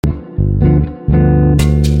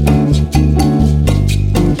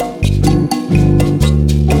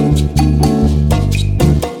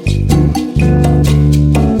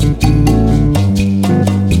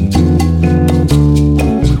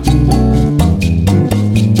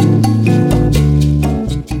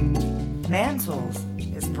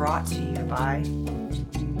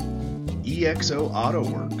EXO Auto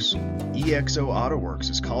Works. EXO Auto Works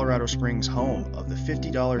is Colorado Springs' home of the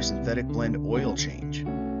 $50 synthetic blend oil change.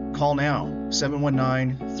 Call now,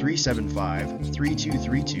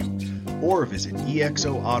 719-375-3232, or visit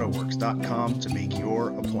exoautoworks.com to make your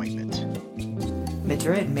appointment.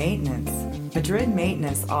 Madrid Maintenance. Madrid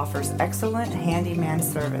Maintenance offers excellent handyman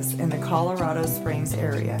service in the Colorado Springs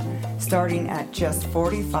area, starting at just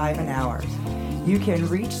 $45 an hour. You can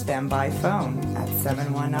reach them by phone at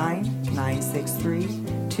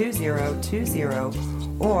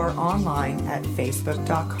 719-963-2020 or online at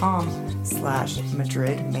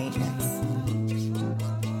facebook.com/Madrid Maintenance.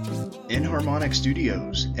 Enharmonic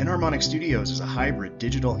Studios. Enharmonic Studios is a hybrid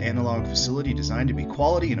digital analog facility designed to be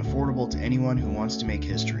quality and affordable to anyone who wants to make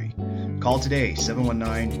history. Call today,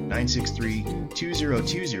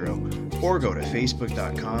 719-963-2020, or go to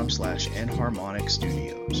facebook.com/Enharmonic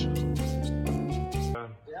Studios.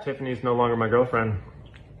 Tiffany's no longer my girlfriend.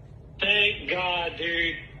 Thank God,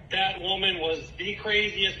 dude. That woman was the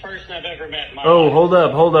craziest person I've ever met in my Oh, life. hold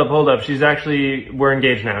up. We're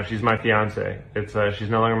engaged now. She's my fiance. She's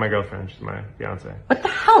no longer my girlfriend. She's my fiance. What the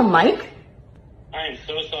hell, Mike? I am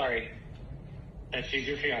so sorry that she's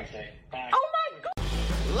your fiance. Bye. Oh my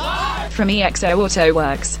God! From EXO Auto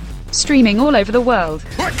Works. Streaming all over the world.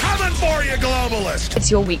 We're coming for you, globalist! It's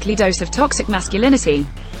your weekly dose of toxic masculinity.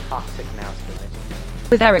 Toxic masculinity.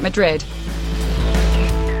 With Eric Madrid.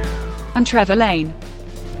 And Trevor Lane.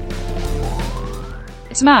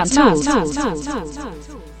 It's Man Tools.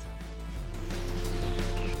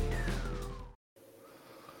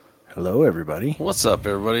 Hello, everybody. What's up,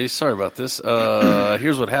 everybody? Sorry about this.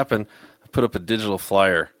 Here's what happened. I put up a digital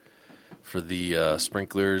flyer for the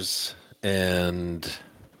sprinklers and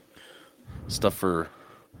stuff for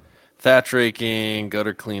thatch raking,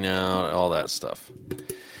 gutter clean out, all that stuff.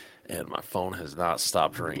 And my phone has not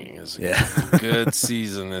stopped ringing. It's a good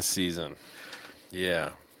season this season. Yeah.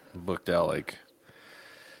 Booked out like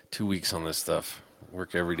 2 weeks on this stuff.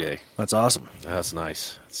 Work every day. That's awesome. That's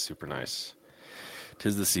nice. It's super nice.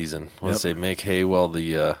 'Tis the season. Let's say make hay while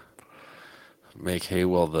the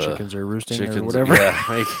chickens are roosting or chickens, whatever.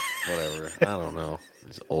 Yeah, whatever. I don't know.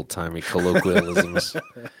 These old-timey colloquialisms.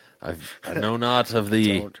 I know not of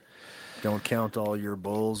the... Don't count all your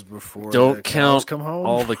bulls before Don't the count cows come home.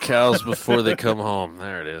 all the cows before they come home.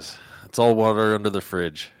 There it is. It's all water under the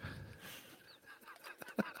fridge.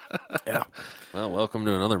 Yeah. Well, welcome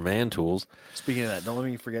to another Man Tools. Speaking of that, don't let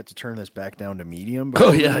me forget to turn this back down to medium.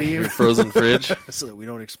 Oh, yeah, your frozen fridge. So that we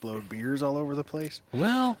don't explode beers all over the place.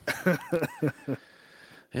 Well,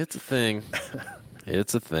 it's a thing.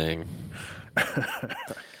 It's a thing.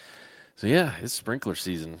 So, yeah, it's sprinkler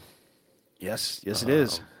season. Yes, it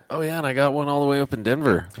is. Oh, yeah, and I got one all the way up in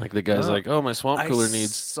Denver. Like, the guy's like, my swamp cooler I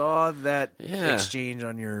needs... saw that Yeah. exchange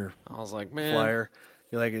on your I was like, man. flyer.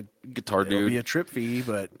 You're like, Guitar it'll dude. be a trip fee,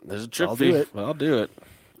 but There's a trip I'll fee. do it. Well, I'll do it.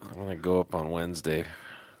 I'm going to go up on Wednesday.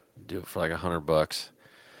 Do it for like $100.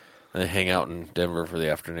 And then hang out in Denver for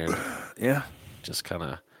the afternoon. Yeah. Just kind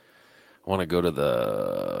of want to go to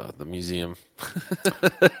the museum.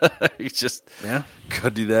 You just go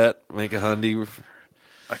do that. Make a hundy.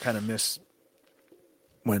 I kind of miss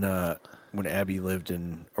when Abby lived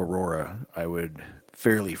in Aurora. I would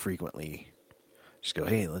fairly frequently just go,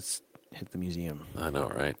 hey, let's hit the museum. I know,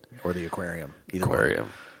 right? Or the aquarium. Either Aquarium.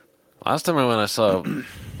 One. Last time I went, I saw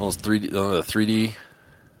those 3D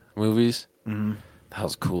movies. Mm-hmm. That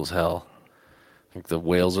was cool as hell. Like the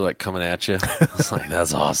whales are like coming at you. I was like,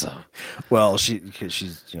 that's awesome. Well, because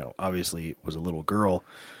she's obviously was a little girl,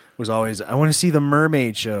 was always, I want to see the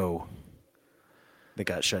Mermaid show. They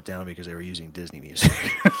got shut down because they were using Disney music.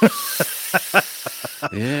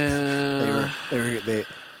 Yeah.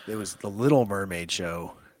 It was the Little Mermaid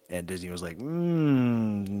show, and Disney was like,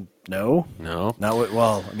 no. No? Not what,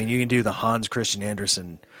 well, I mean, you can do the Hans Christian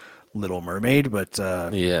Andersen Little Mermaid, but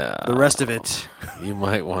the rest of it, you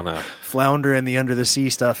might want to flounder in the under the sea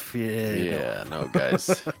stuff. No,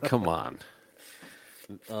 guys, come on.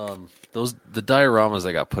 The dioramas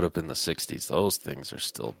that got put up in the 60s, those things are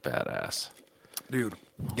still badass. Dude,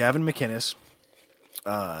 Gavin McInnes,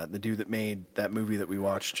 the dude that made that movie that we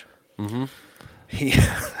watched, he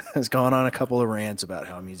has gone on a couple of rants about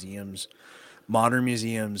how modern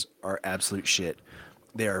museums are absolute shit.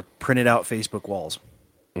 They are printed out Facebook walls.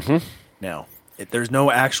 Now, there's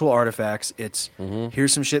no actual artifacts. It's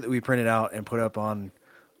here's some shit that we printed out and put up on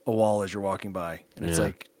a wall as you're walking by, and it's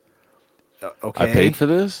like, okay, I paid for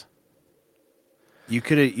this. You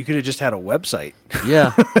could have just had a website.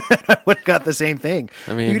 Yeah, I would have got the same thing.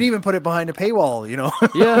 I mean, you could even put it behind a paywall.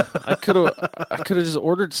 Yeah, I could have just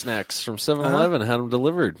ordered snacks from 7-Eleven and had them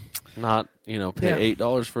delivered. Not pay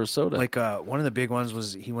 $8 for a soda. Like one of the big ones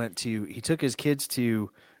was he took his kids to,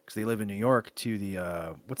 because they live in New York, to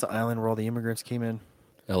the what's the island where all the immigrants came in?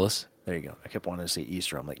 Ellis. There you go. I kept wanting to say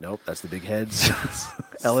Easter. I'm like, nope, that's the Big Heads,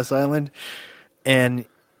 Ellis Island. And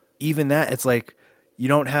even that, it's like you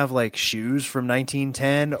don't have like shoes from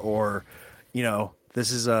 1910, or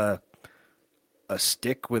this is a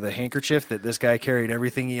stick with a handkerchief that this guy carried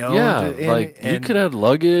everything he owned. Yeah, you could have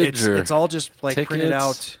luggage. It's all just like tickets. printed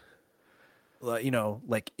out.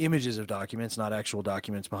 Like images of documents, not actual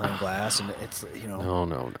documents behind glass, and it's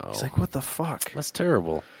No. It's like, what the fuck? That's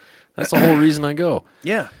terrible. That's the whole reason I go.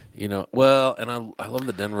 Yeah. Well, and I love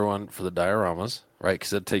the Denver one for the dioramas, right?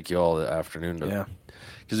 Because it'd take you all the afternoon to. Yeah.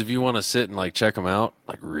 Because if you want to sit and like check them out,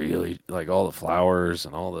 like really, like all the flowers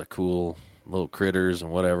and all the cool little critters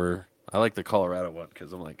and whatever. I like the Colorado one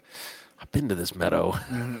because I'm like, I've been to this meadow.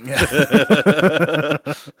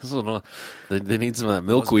 They need some of that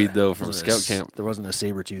milkweed though from scout camp. There wasn't a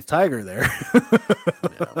saber-toothed tiger there.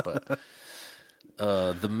 But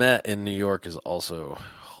the Met in New York is also.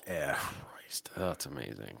 Yeah. Christ, that's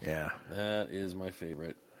amazing. Yeah. That is my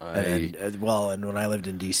favorite. And when I lived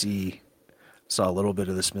in D.C., saw a little bit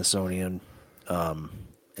of the Smithsonian, and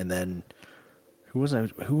then who was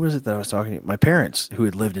it that I was talking to? My parents, who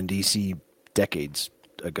had lived in D.C. decades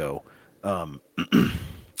ago,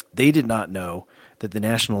 they did not know that the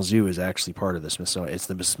National Zoo is actually part of the Smithsonian. It's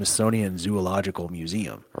the Smithsonian Zoological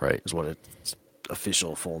Museum, right? Is what its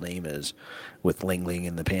official full name is, with Ling Ling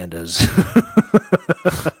and the pandas.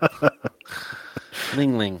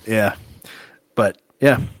 Ling Ling, yeah, but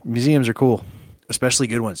yeah, museums are cool, especially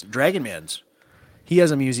good ones. Dragon Man's. He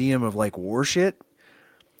has a museum of like war shit,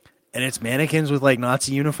 and it's mannequins with like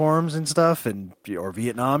Nazi uniforms and stuff, or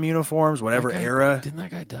Vietnam uniforms, whatever era. Didn't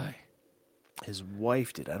that guy die? His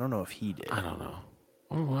wife did. I don't know if he did. I don't know.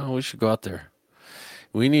 Oh, well, we should go out there.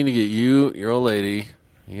 We need to get you, your old lady,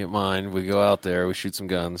 you get mine. We go out there. We shoot some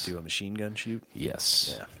guns. Do a machine gun shoot?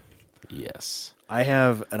 Yes. Yeah. Yes. I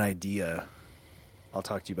have an idea. I'll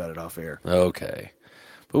talk to you about it off air. Okay.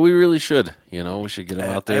 But we really should. We should get them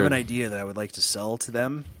out there. I have an idea that I would like to sell to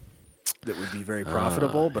them that would be very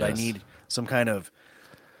profitable, but yes. I need some kind of,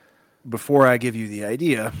 before I give you the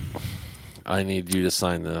idea, I need you to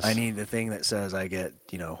sign this. I need the thing that says I get,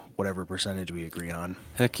 whatever percentage we agree on.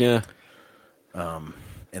 Heck yeah. And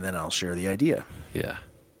then I'll share the idea. Yeah.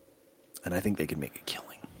 And I think they could make a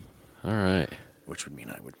killing. All right. Which would mean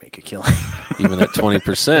I would make a killing. Even at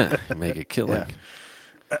 20%, you make a killing.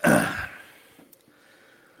 Yeah.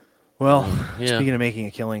 Well, yeah. Speaking of making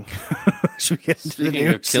a killing, should we get into the news?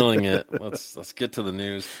 Speaking of killing it, let's get to the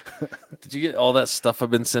news. Did you get all that stuff I've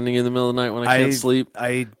been sending you in the middle of the night when I can't sleep?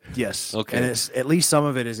 Yes. Okay. And at least some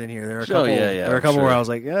of it is in here. There are a Sure, couple. yeah, There are a couple sure. where I was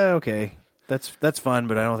like, okay, that's fun,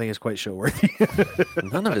 but I don't think it's quite show worthy.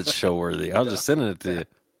 None of it's show worthy. I was just sending it to you.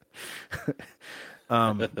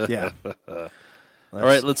 Yeah. All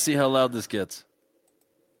right, let's see how loud this gets.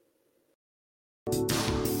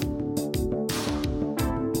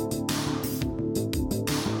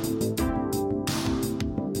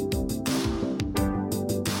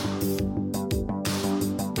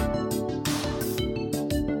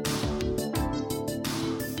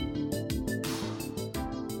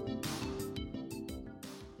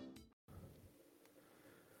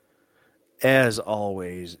 As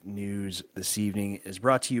always, news this evening is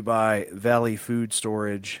brought to you by Valley Food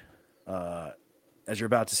Storage. As you're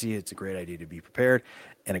about to see, it's a great idea to be prepared,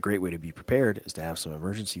 and a great way to be prepared is to have some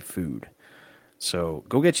emergency food. So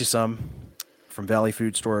go get you some from Valley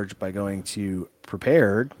Food Storage by going to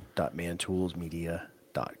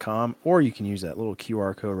prepared.mantoolsmedia.com, or you can use that little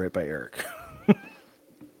QR code right by Eric.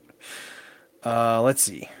 Let's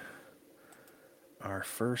see. Our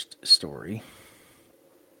first story.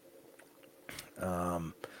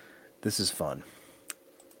 This is fun.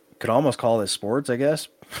 Could almost call this sports, I guess.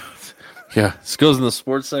 Yeah, this goes in the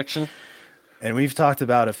sports section. And we've talked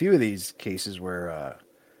about a few of these cases where,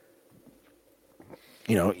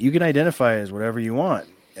 you can identify as whatever you want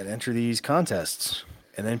and enter these contests.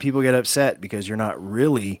 And then people get upset because you're not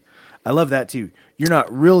really, I love that too. You're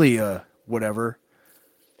not really a whatever.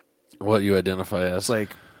 What you identify as. It's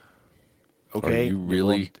like, okay. Are you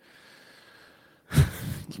really...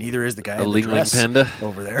 Neither is the guy a in the Ling Ling dress Panda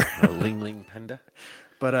over there. A Ling Ling Panda.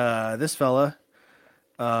 But this fella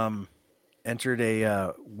entered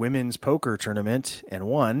a women's poker tournament and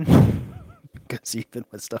won. Because even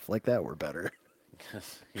with stuff like that, we're better.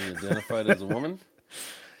 He identified as a woman?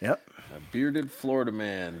 Yep. A bearded Florida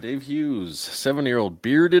man, Dave Hughes, 7-year-old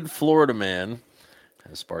bearded Florida man,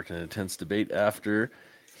 has sparked an intense debate after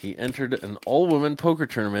he entered an all-women poker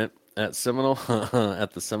tournament at at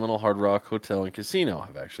the Seminole Hard Rock Hotel and Casino.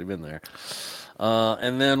 I've actually been there.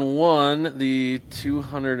 And then won the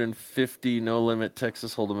 250 no-limit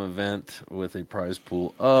Texas Hold'em event with a prize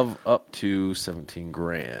pool of up to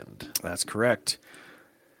 $17,000. That's correct.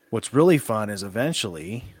 What's really fun is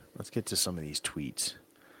eventually, let's get to some of these tweets.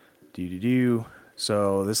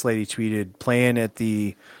 So this lady tweeted, playing at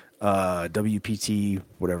the WPT,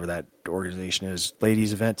 whatever that organization is,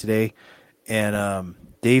 ladies event today, and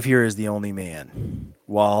Dave here is the only man.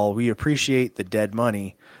 While we appreciate the dead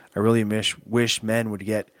money, I really wish men would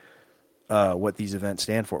get what these events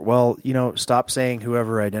stand for. Well, stop saying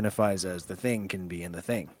whoever identifies as the thing can be in the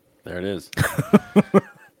thing. There it is.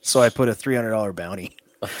 So I put a $300 bounty.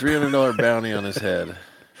 A $300 bounty on his head.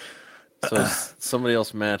 So somebody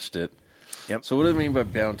else matched it. Yep. So what do they mean by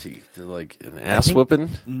bounty? Like an ass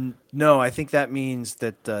whooping? No, I think that means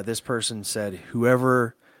that this person said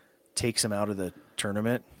whoever takes him out of the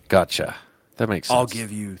tournament. Gotcha. That makes sense. I'll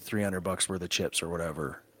give you $300 worth of chips or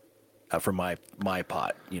whatever for my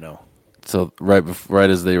pot. So right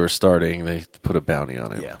as they were starting, they put a bounty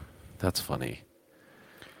on it. Yeah, that's funny.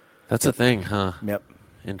 That's a thing, huh? Yep.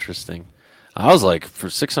 Interesting. I was like, for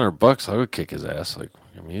 $600, I would kick his ass. Like,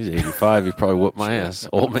 I mean, he's 85. He probably whooped my ass.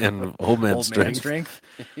 Old man strength.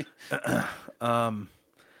 And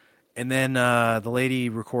then the lady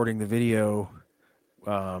recording the video,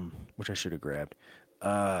 which I should have grabbed,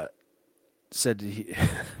 said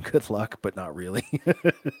good luck, but not really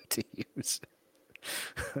to use.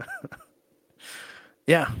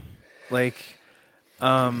 Yeah. Like,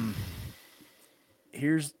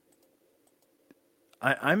 here's,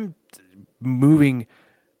 I'm moving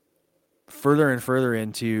further and further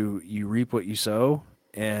into you reap what you sow,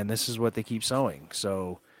 and this is what they keep sowing.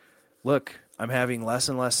 So, look, I'm having less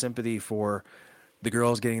and less sympathy for the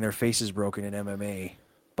girls getting their faces broken in MMA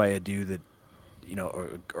by a dude that,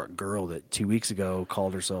 or a girl that 2 weeks ago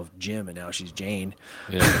called herself Jim and now she's Jane.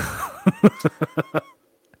 Yeah.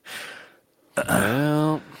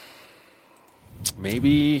 Well,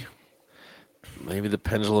 maybe the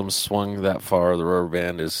pendulum swung that far. The rubber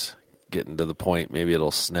band is getting to the point. Maybe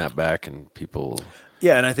it'll snap back and people will...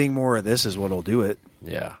 Yeah, and I think more of this is what'll do it.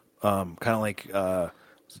 Yeah. Kind of like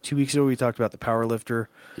 2 weeks ago we talked about the power lifter.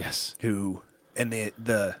 Yes. Who, and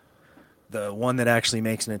the one that actually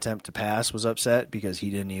makes an attempt to pass was upset because he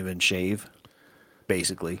didn't even shave,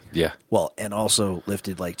 basically. Yeah. Well, and also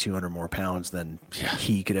lifted like 200 more pounds than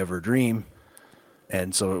he could ever dream.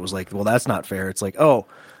 And so it was like, well, that's not fair. It's like, oh,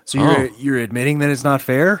 so you're admitting that it's not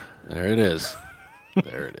fair? There it is.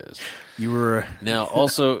 There it is. You were now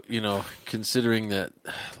also, considering that.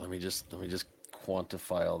 Let me just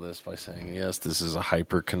quantify all this by saying, yes, this is a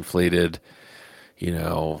hyper conflated,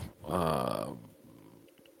 no,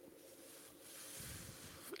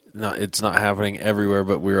 it's not happening everywhere,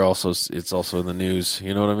 but it's also in the news.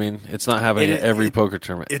 You know what I mean? It's not happening at every poker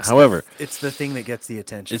tournament. However, it's the thing that gets the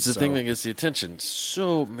attention. It's the thing that gets the attention.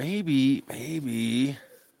 So maybe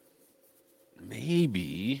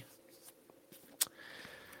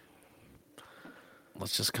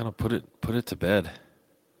let's just kind of put it to bed.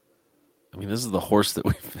 I mean, this is the horse that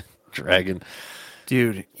we've been dragging.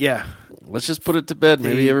 Dude, yeah. Let's just put it to bed.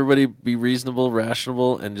 Maybe everybody be reasonable,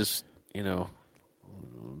 rational, and just,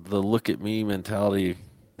 the look at me mentality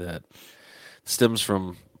that stems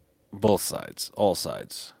from both sides, all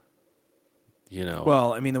sides.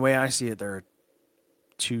 Well, I mean, the way I see it, there are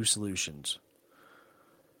two solutions.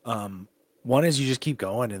 One is you just keep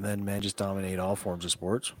going, and then men just dominate all forms of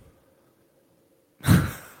sports.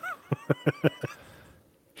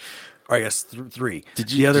 Or I guess three.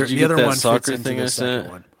 Did you get that one soccer thing I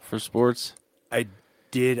sent for sports? I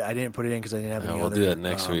did. I didn't put it in because I didn't have any we'll other. Do that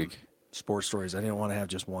next week. Sports stories. I didn't want to have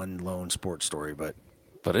just one lone sports story, but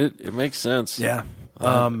it makes sense. Yeah.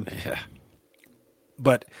 Yeah.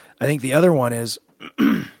 But I think the other one is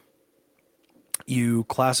you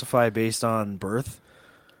classify based on birth,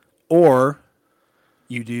 or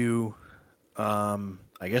you do, I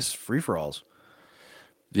guess, free for alls.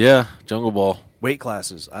 Yeah, Jungle Ball. Weight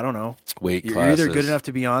classes. I don't know. You're either good enough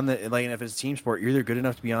to be on the, like, if it's a team sport, you're either good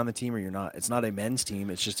enough to be on the team or you're not. It's not a men's team.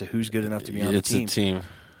 It's just who's good enough to be on the team. It's a team.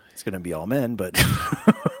 It's going to be all men, but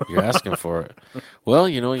you're asking for it. Well,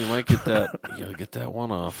 you might get that. You gotta get that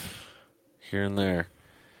one off here and there.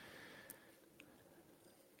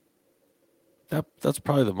 That's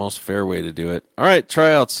probably the most fair way to do it. All right,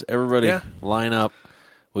 tryouts. Everybody, line up.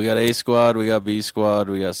 We got A squad, we got B squad,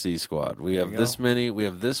 we got C squad. We have this many. We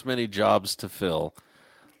have this many jobs to fill.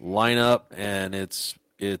 Line up, and it's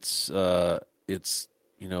it's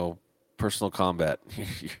personal combat.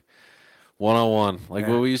 1-on-1, like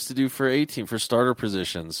what we used to do for starter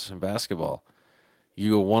positions in basketball.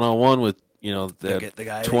 You go 1-on-1 with the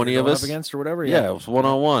guy 20 of us up against or whatever. Yeah, it was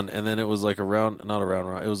 1-on-1, and then it was like not a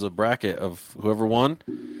round. It was a bracket of whoever won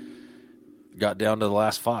got down to the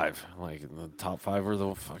last 5. Like the top 5 were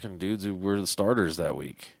the fucking dudes who were the starters that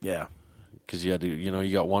week. Yeah, because you had to,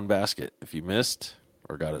 you got one basket. If you missed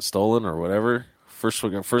or got it stolen or whatever, first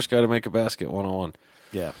guy to make a basket 1-on-1.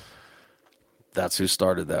 Yeah. That's who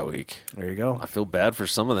started that week. There you go. I feel bad for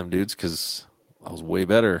some of them dudes because I was way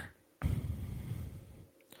better.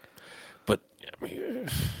 But, I mean,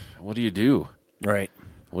 what do you do? Right.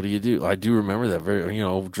 What do you do? I do remember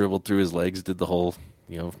that dribbled through his legs, did the whole,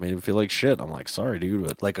 made him feel like shit. I'm like, sorry, dude.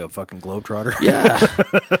 But like a fucking globetrotter. Yeah.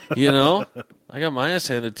 I got my ass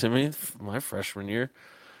handed to me my freshman year.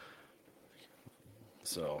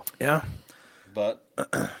 So. Yeah. But.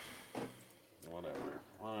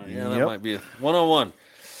 Yeah, that might be a 1-on-1.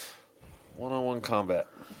 1-on-1 combat.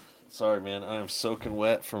 Sorry, man. I am soaking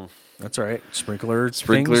wet from... That's all right. Sprinklers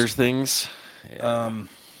things. Yeah.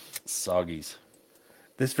 Soggies.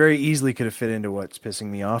 This very easily could have fit into what's pissing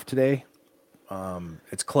me off today.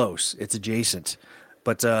 It's close. It's adjacent.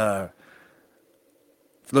 But for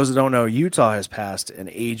those that don't know, Utah has passed an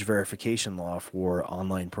age verification law for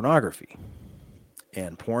online pornography.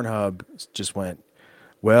 And Pornhub just went,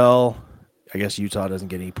 well... I guess Utah doesn't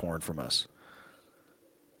get any porn from us.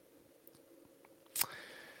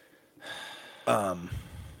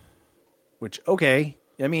 Which, okay.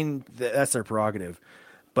 I mean, that's their prerogative.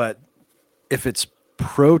 But if it's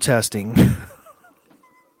protesting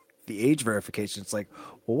the age verification, it's like,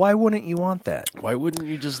 well, why wouldn't you want that? Why wouldn't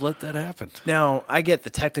you just let that happen? Now, I get the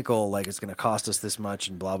technical, like it's going to cost us this much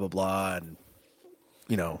and blah, blah, blah. And,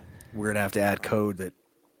 we're going to have to add code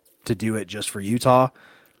to do it just for Utah.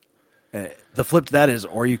 The flip to that is,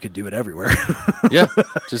 or you could do it everywhere. Yeah,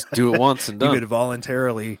 just do it once and done. You could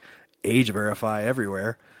voluntarily age verify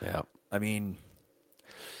everywhere. Yeah. I mean...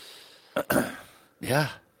 yeah.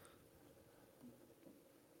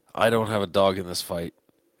 I don't have a dog in this fight.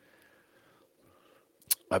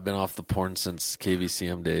 I've been off the porn since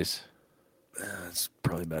KVCM days. That's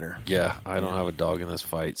probably better. Yeah, I don't have a dog in this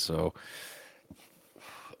fight, so...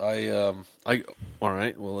 all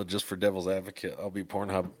right, well, just for devil's advocate, I'll be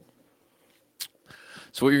Pornhub.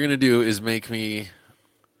 So what you're going to do is make me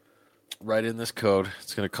write in this code.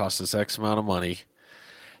 It's going to cost us X amount of money.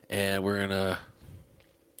 And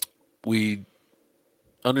we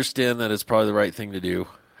understand that it's probably the right thing to do.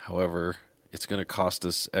 However, it's going to cost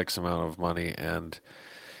us X amount of money. And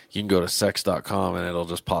you can go to sex.com and it'll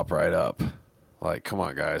just pop right up. Like, come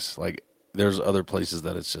on, guys. Like, there's other places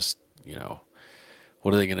that it's just,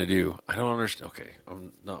 what are they going to do? I don't understand. Okay,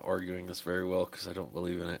 I'm not arguing this very well because I don't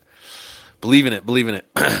believe in it. Believe in it.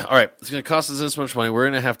 All right, it's going to cost us this much money. We're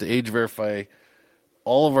going to have to age verify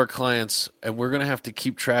all of our clients, and we're going to have to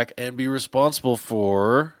keep track and be responsible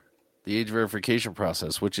for the age verification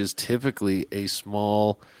process, which is typically a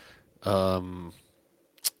small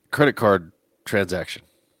credit card transaction.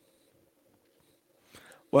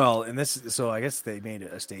 Well, and so I guess they made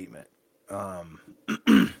a statement.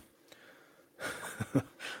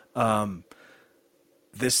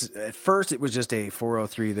 This at first it was just a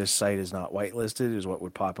 403. This site is not whitelisted is what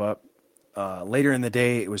would pop up. Later in the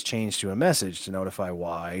day, it was changed to a message to notify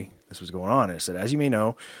why this was going on. It said, as you may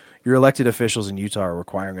know, your elected officials in Utah are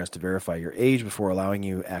requiring us to verify your age before allowing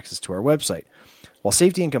you access to our website. While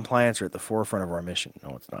safety and compliance are at the forefront of our mission.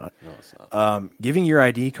 No, it's not. Giving your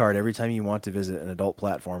ID card every time you want to visit an adult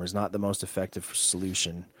platform is not the most effective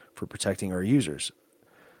solution for protecting our users.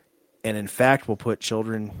 And in fact, will put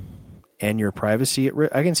children and your privacy at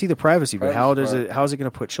risk. I can see the privacy, but how is it going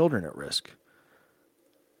to put children at risk?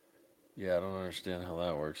 Yeah, I don't understand how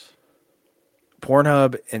that works.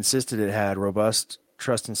 Pornhub insisted it had robust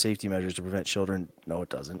trust and safety measures to prevent children. No, it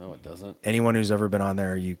doesn't. No, it doesn't. Anyone who's ever been on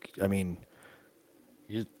there,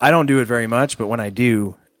 I don't do it very much, but when I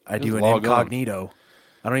do, I do an incognito.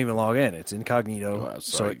 I don't even log in. It's incognito,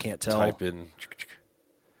 so it can't tell. Type in,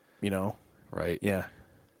 right? Yeah.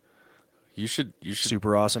 You should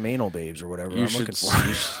super awesome anal babes or whatever I'm looking for.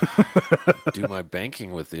 You should do my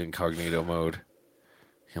banking with the incognito mode.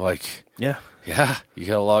 You're like, yeah, you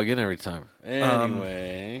gotta log in every time.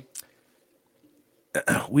 Anyway,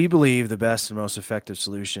 we believe the best and most effective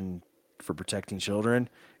solution for protecting children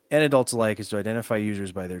and adults alike is to identify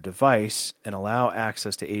users by their device and allow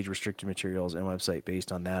access to age-restricted materials and website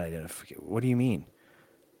based on that identification. What do you mean?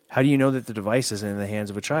 How do you know that the device isn't in the hands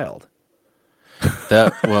of a child?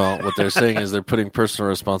 What they're saying is they're putting personal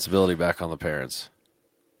responsibility back on the parents.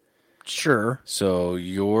 Sure. So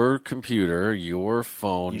your computer, your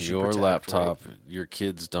phone, You should your protect, laptop, your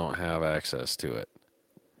kids don't have access to it.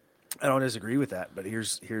 I don't disagree with that, but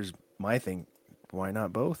here's my thing. Why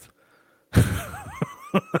not both?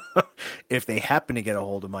 If they happen to get a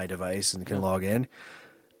hold of my device and can log in,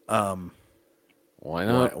 Why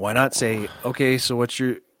not? why not say, okay, so what's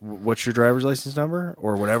your driver's license number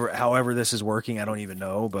or whatever? However this is working, I don't even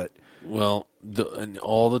know, but Well, and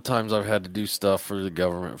all the times I've had to do stuff for the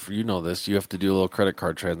government, for you know this, you have to do a little credit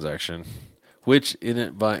card transaction, which in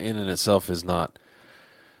and itself is not.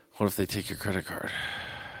 What if they take your credit card?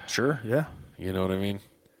 sure, yeah, You know what I mean?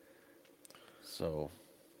 So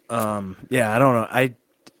yeah, I don't know.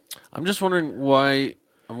 I'm just wondering why.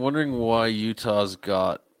 I'm wondering why Utah's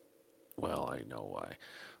got. Well, I know why.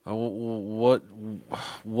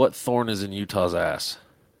 What thorn is in Utah's ass?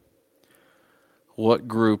 What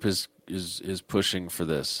group is pushing for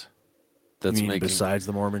this? That's You mean making. besides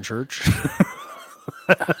the Mormon Church.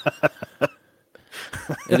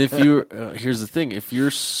 And if you here's the thing: if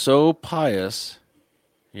you're so pious,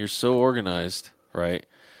 you're so organized, right?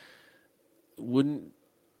 Wouldn't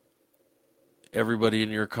everybody in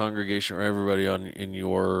your congregation or everybody in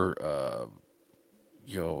your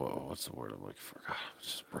what's the word I'm looking for? God, I'm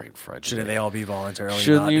just brain fried. Shouldn't today. they all be voluntarily?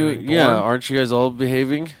 Shouldn't not you? doing Yeah, porn? aren't you guys all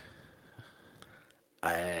behaving?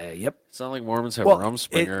 Yep. It's not like Mormons have Well,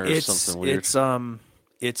 Rumspringer or something weird.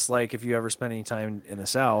 It's like if you ever spend any time in the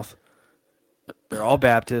South, they're all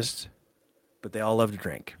Baptist, but they all love to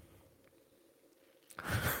drink.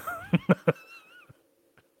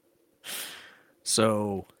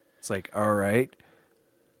 So it's like, all right.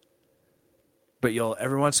 But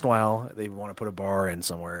every once in a while they want to put a bar in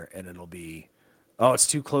somewhere and it'll be, oh, it's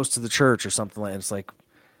too close to the church or something like that. It's like,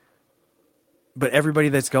 but everybody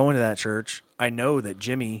that's going to that church, I know that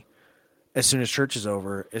Jimmy, as soon as church is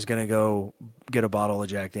over, is going to go get a bottle of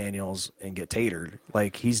Jack Daniels and get tatered.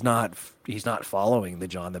 Like he's not following the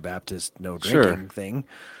John the Baptist no drinking thing.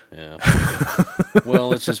 Yeah. Well,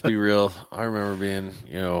 let's just be real. I remember being,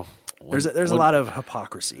 There's a lot of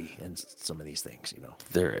hypocrisy in some of these things,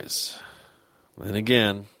 There is. And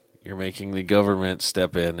again, you're making the government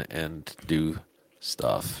step in and do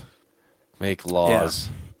stuff, make laws.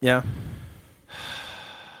 Yeah.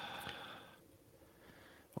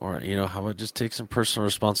 Or, how about just take some personal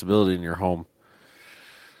responsibility in your home?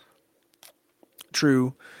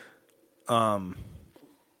 True. But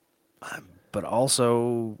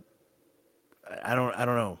also, I don't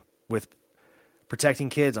know. With protecting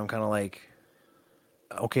kids, I'm kind of like,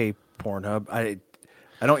 okay, Pornhub. I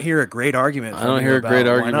don't hear a great argument. I don't hear a great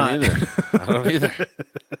argument either. I don't either.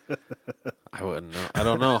 I wouldn't know. I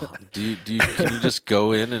don't know. Can you just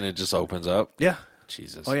go in and it just opens up? Yeah.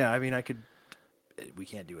 Jesus. Oh yeah. I mean, I could. We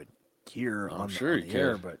can't do it here on the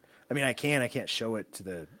air, but I mean, I can. I can't show it to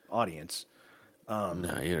the audience.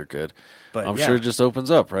 No, you're good. But I'm sure it just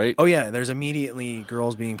opens up, right? Oh yeah, there's immediately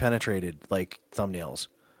girls being penetrated, like thumbnails.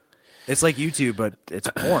 It's like YouTube, but it's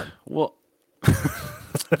porn. Well,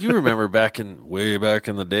 you remember way back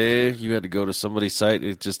in the day, you had to go to somebody's site.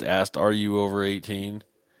 It just asked, "Are you over 18?"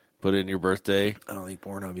 Put in your birthday. I don't think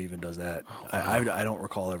Pornhub even does that. I don't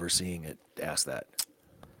recall ever seeing it ask that.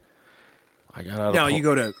 I got out. Now you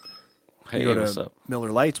go to what's up?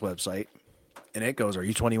 Miller Lite's website, and it goes, "Are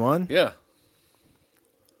you 21?" Yeah.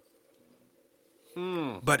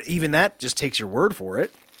 But even that just takes your word for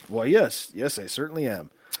it. Well, yes, I certainly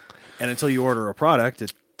am. And until you order a product,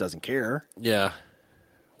 it doesn't care. Yeah.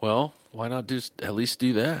 Well, why not at least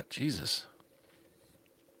do that? Jesus.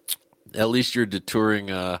 At least you're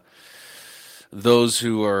deterring those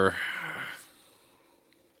who are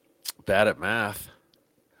bad at math.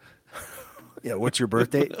 Yeah, what's your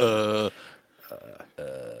birth date? How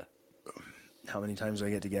many times do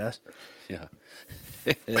I get to guess? Yeah.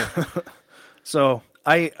 So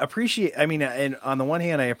I appreciate, and on the one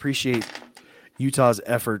hand, I appreciate Utah's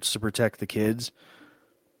efforts to protect the kids.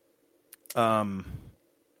 But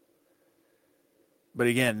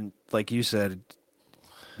again, like you said,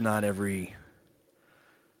 not every,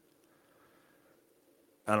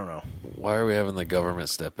 I don't know. Why are we having the government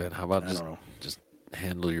step in? How about I don't know. just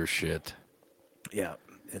handle your shit? Yeah,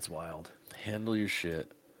 it's wild. Handle your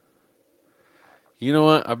shit. You know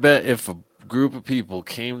what? I bet if a group of people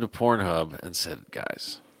came to Pornhub and said,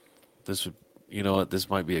 guys, this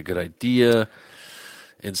might be a good idea.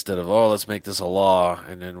 Instead of, let's make this a law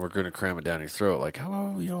and then we're going to cram it down your throat. Like,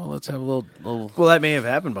 let's have a little. Well, that may have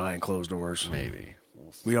happened behind closed doors. Maybe.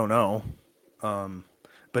 We don't know.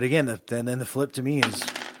 But again, then the flip to me is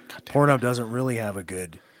Pornhub doesn't really have a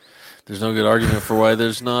good. There's no good argument for why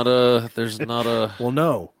there's not a. Well,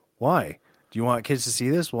 no. Why? Do you want kids to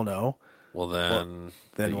see this? Well, no. Well, then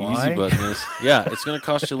then the why? easy button is it's going to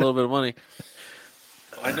cost you a little bit of money.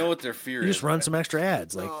 I know what their fear You is. just run some extra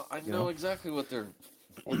ads. Like No, I you know exactly what their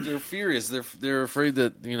fear is. They're afraid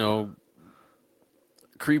that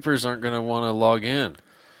creepers aren't going to want to log in.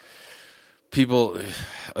 People,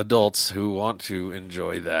 adults who want to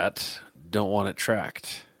enjoy that, don't want it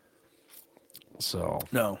tracked. So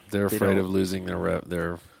No, they're they afraid don't. of losing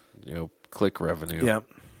their click revenue. Yeah.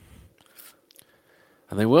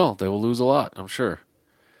 And they will. They will lose a lot, I'm sure.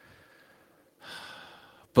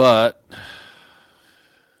 But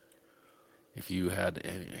if you had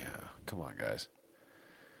any, come on, guys.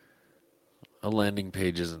 A landing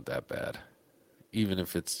page isn't that bad. Even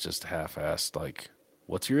if it's just half-assed, like,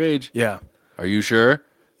 what's your age? Yeah. Are you sure?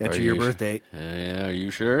 Enter Are your you birth date. Yeah, are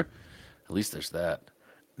you sure? At least there's that.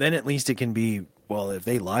 Then at least it can be, well, if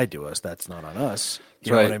they lied to us, that's not on us. You That's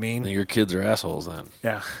know right. what I mean? And your kids are assholes then.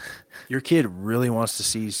 Yeah. Your kid really wants to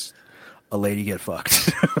see a lady get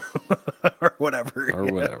fucked. Or whatever. Or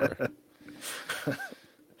whatever.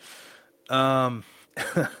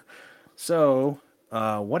 So,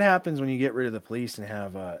 what happens when you get rid of the police and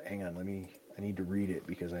have, hang on, I need to read it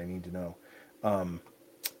because I need to know.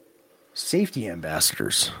 Safety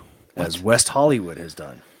ambassadors, as West Hollywood has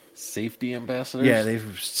done. Safety ambassadors? Yeah,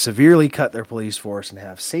 they've severely cut their police force and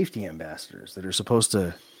have safety ambassadors that are supposed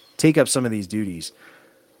to take up some of these duties.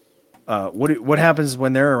 What happens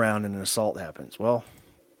when they're around and an assault happens? Well,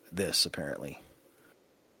 this apparently.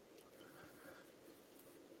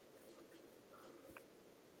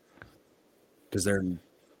 Because they're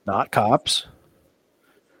not cops.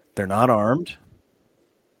 They're not armed.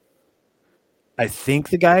 I think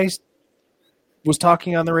the guy was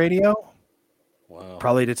talking on the radio. Wow.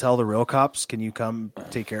 Probably to tell the real cops, can you come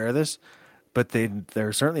take care of this? But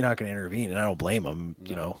they're certainly not going to intervene, and I don't blame them,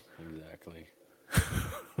 you know. Exactly.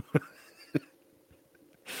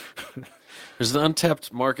 There's an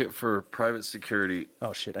untapped market for private security.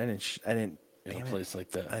 Oh shit! I didn't. In a place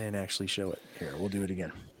like that. I didn't actually show it. Here, we'll do it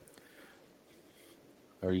again.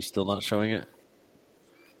 Are you still not showing it?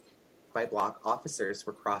 By block officers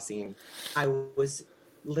were crossing. I was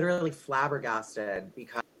literally flabbergasted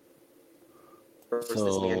because there was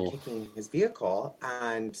this man kicking his vehicle,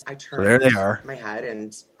 and I turned there they are. my head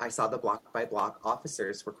and I saw the block by block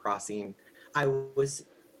officers were crossing. I was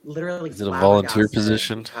literally Is it a volunteer flabbergasted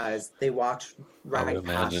position? because they walked right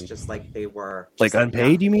imagine. past just like they were Like just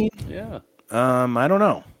unpaid, you mean? Yeah. I don't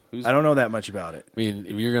know. I don't know that much about it. I mean,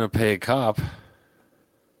 if you're going to pay a cop.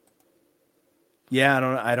 Yeah,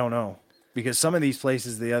 I don't know. Because some of these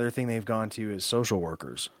places, the other thing they've gone to is social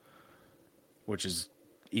workers, which is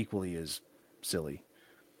equally as silly.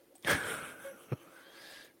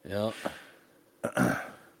 Yeah.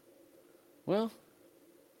 Well.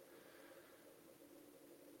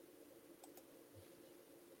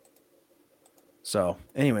 So,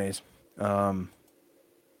 anyways, I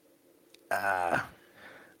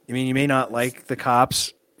mean, you may not like the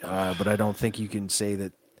cops, but I don't think you can say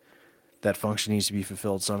that function needs to be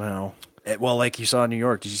fulfilled somehow. Well, like you saw in New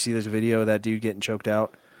York, did you see this video of that dude getting choked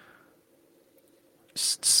out?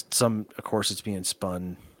 Of course, it's being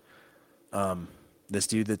spun. This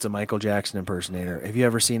dude that's a Michael Jackson impersonator. Have you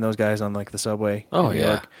ever seen those guys on like the subway? Oh, in New yeah.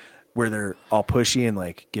 York, where they're all pushy and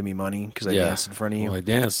like, give me money because I danced in front of you. Well, I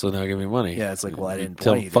danced, so now give me money. Yeah, it's like, well, I didn't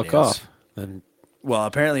Tell play them the fuck dance. off. Then Well,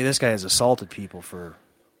 apparently this guy has assaulted people for,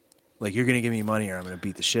 like, you're going to give me money or I'm going to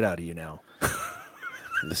beat the shit out of you now.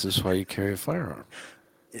 this is why you carry a firearm.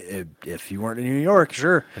 If you weren't in New York,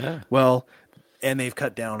 sure. Yeah. Well, and they've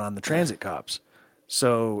cut down on the transit cops.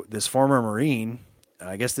 So this former Marine,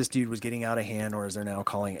 I guess this dude was getting out of hand, or as they're now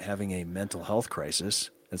calling it, having a mental health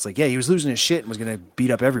crisis. It's like, yeah, he was losing his shit and was going to beat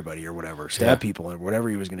up everybody or whatever, stab people or whatever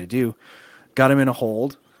he was going to do. Got him in a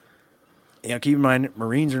hold. You know, keep in mind,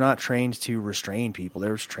 Marines are not trained to restrain people.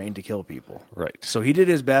 They're trained to kill people. Right. So he did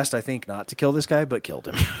his best, I think, not to kill this guy, but killed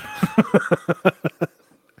him.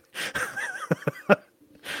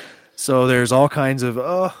 So there's all kinds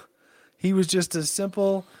of, he was just a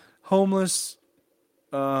simple homeless,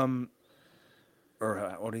 or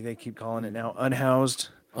what do they keep calling it now? Unhoused.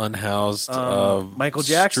 Michael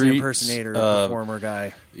Jackson street, impersonator, performer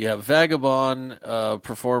guy. Yeah, vagabond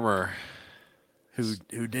performer.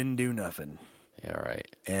 Who didn't do nothing. Yeah, right.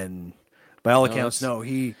 And by all accounts,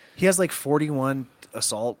 he has like 41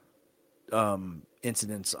 assault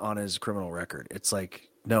incidents on his criminal record. It's like,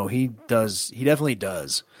 no, he definitely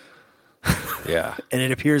does. Yeah. And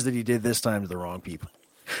it appears that he did this time to the wrong people.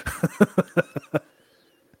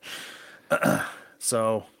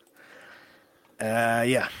 So,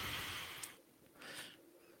 yeah.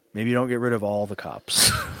 Maybe you don't get rid of all the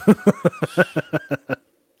cops.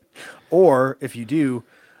 Or if you do,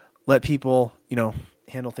 let people,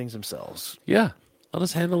 handle things themselves. Yeah, let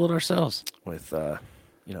us handle it ourselves. With, we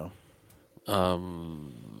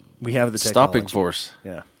have the stopping technology. force.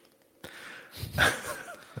 Yeah. You're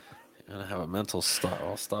gonna have a mental stop.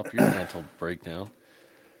 I'll stop your mental breakdown.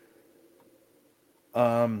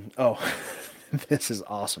 Oh, this is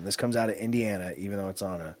awesome. This comes out of Indiana, even though it's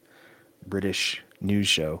on a British news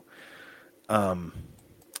show. Well,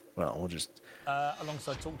 we'll just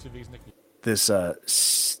alongside Talk TV's Nicky. This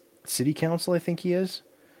city council, I think he is.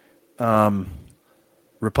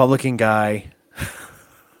 Republican guy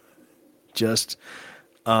just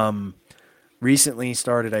recently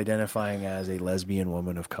started identifying as a lesbian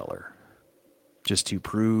woman of color, just to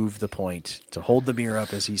prove the point, to hold the mirror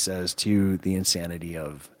up, as he says, to the insanity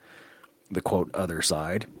of the quote other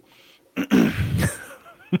side.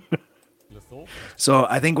 So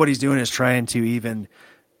I think what he's doing is trying to even,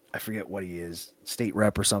 I forget what he is, state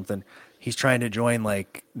rep or something. He's trying to join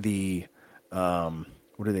like the,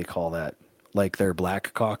 what do they call that? Like their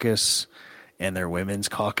black caucus and their women's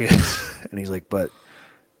caucus. And he's like, but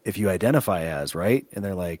if you identify as, right? And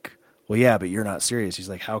they're like, well, yeah, but you're not serious. He's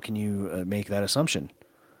like, how can you make that assumption?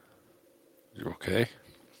 You're okay.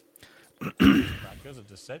 As I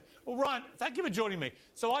just said. Well, Ryan, thank you for joining me.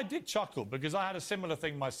 So I did chuckle because I had a similar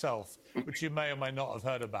thing myself, which you may or may not have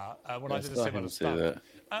heard about when I did a similar stuff.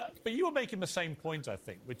 But you were making the same point, I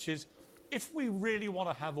think, which is if we really want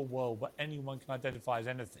to have a world where anyone can identify as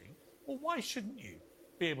anything, well, why shouldn't you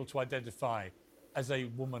be able to identify as a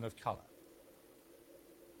woman of color?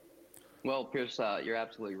 Well, Pierce, you're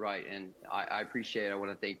absolutely right, and I appreciate it. I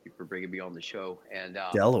want to thank you for bringing me on the show. And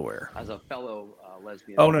Delaware, as a fellow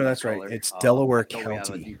lesbian. Oh no, that's right. It's Delaware County. We have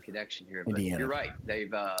a deep connection here, but Indiana. You're right.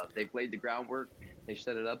 They've laid the groundwork. They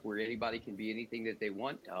set it up where anybody can be anything that they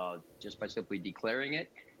want, just by simply declaring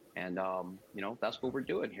it. And that's what we're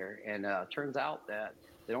doing here. And turns out that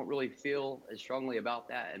they don't really feel as strongly about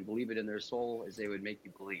that and believe it in their soul as they would make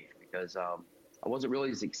you believe, because I wasn't really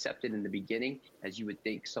as accepted in the beginning as you would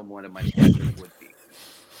think someone of my stature would be.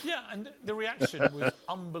 Yeah, and the reaction was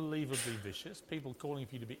unbelievably vicious. People calling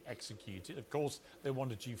for you to be executed. Of course, they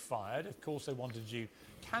wanted you fired. Of course, they wanted you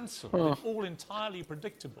cancelled. It's all entirely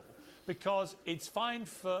predictable because it's fine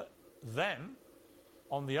for them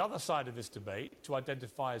on the other side of this debate to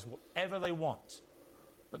identify as whatever they want.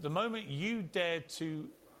 But the moment you dared to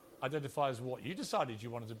identify as what you decided you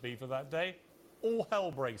wanted to be for that day, all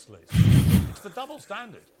hell breaks loose. It's the double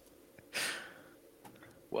standard.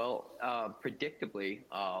 Well, predictably,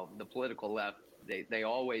 the political left, they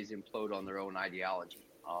always implode on their own ideology.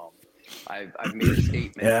 I've made a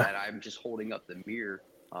statement that I'm just holding up the mirror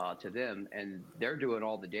to them, and they're doing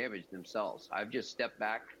all the damage themselves. I've just stepped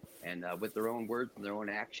back, and with their own words and their own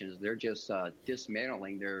actions, they're just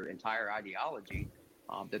dismantling their entire ideology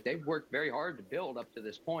that they've worked very hard to build up to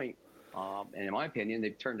this point. And in my opinion,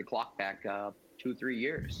 they've turned the clock back 2-3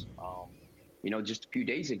 years. Just a few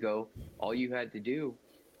days ago, all you had to do,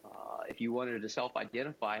 if you wanted to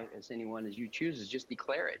self-identify as anyone as you choose, is just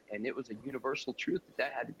declare it. And it was a universal truth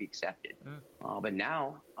that had to be accepted. But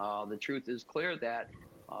now the truth is clear that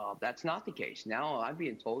that's not the case. Now I'm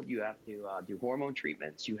being told you have to do hormone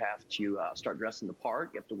treatments. You have to start dressing the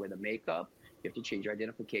part. You have to wear the makeup. You have to change your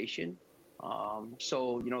identification.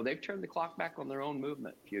 So they've turned the clock back on their own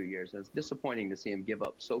movement a few years. And it's disappointing to see them give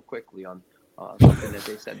up so quickly on something that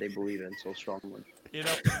they said they believe in so strongly. And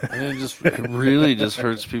it really just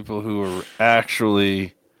hurts people who are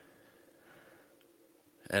actually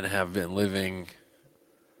and have been living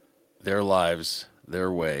their lives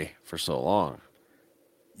their way for so long.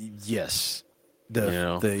 Yes.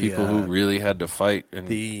 The people who really had to fight. And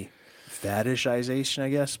the fetishization, I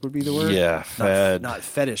guess, would be the word. Yeah, not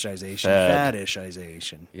fetishization,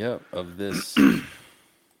 fetishization. Yep, of this.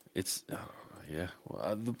 It's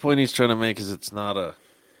Well, the point he's trying to make is it's not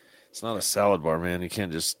a salad bar, man. You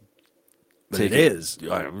can't just. But it is.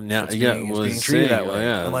 It's being treated that way,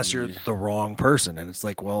 yeah. unless you're the wrong person, and it's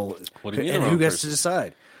like, well, what do you mean and who gets to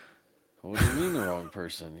decide? What do you mean the wrong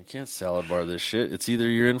person? You can't salad bar this shit. It's either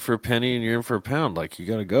you're in for a penny and you're in for a pound. Like, you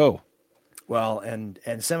got to go. Well, and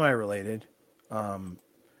semi-related, in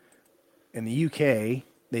the UK,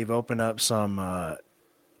 they've opened up some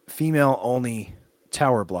female-only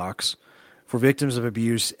tower blocks for victims of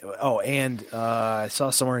abuse. Oh, and I saw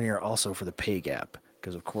somewhere in here also for the pay gap,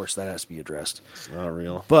 because of course that has to be addressed. It's not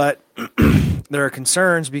real. But there are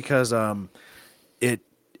concerns because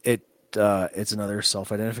it's another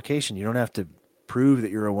self-identification. You don't have to prove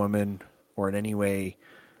that you're a woman or in any way.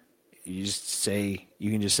 You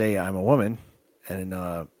can just say I'm a woman,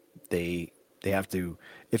 and they have to,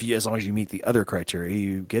 as long as you meet the other criteria,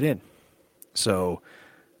 you get in. So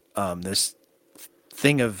this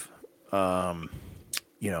thing of where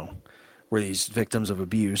these victims of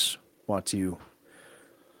abuse want to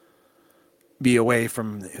be away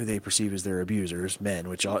from who they perceive as their abusers, men,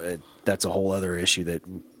 which that's a whole other issue that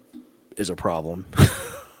is a problem.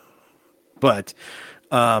 But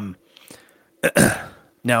now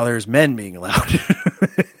there's men being allowed.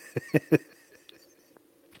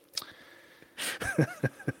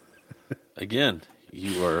 Again,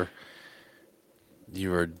 you are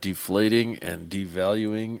deflating and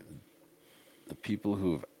devaluing the people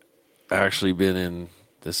who have actually been in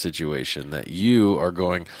the situation that you are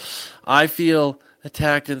going, I feel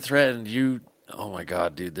attacked and threatened. Oh my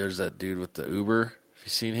God, dude, there's that dude with the Uber. Have you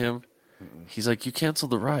seen him? He's like, you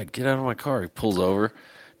canceled the ride. Get out of my car. He pulls over.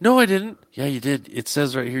 No, I didn't. Yeah, you did. It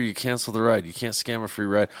says right here you canceled the ride. You can't scam a free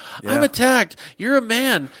ride. Yeah. I'm attacked. You're a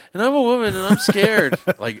man, and I'm a woman, and I'm scared.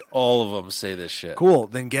 Like, all of them say this shit. Cool.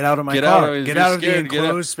 Then get out of my car. Get out of the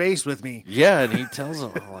enclosed space with me. Yeah, and he tells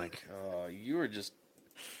them, like, you are just...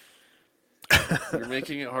 You're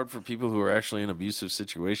making it hard for people who are actually in abusive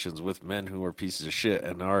situations with men who are pieces of shit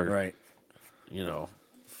and are, right,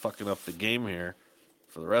 fucking up the game here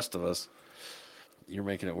for the rest of us. You're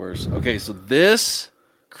making it worse. Okay, so this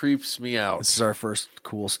creeps me out. This is our first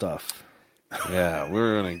cool stuff. Yeah,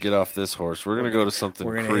 we're going to get off this horse. We're going to go to something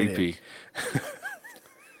creepy.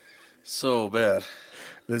 So bad.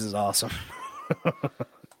 This is awesome.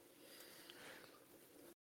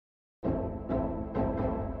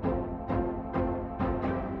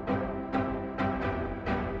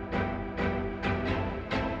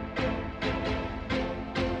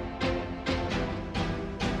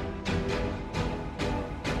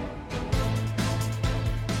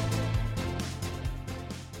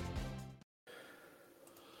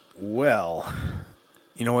 Well,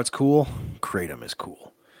 you know what's cool? Kratom is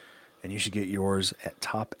cool. And you should get yours at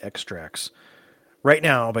Top Extracts right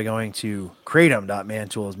now by going to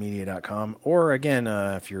kratom.mantoolsmedia.com. Or again,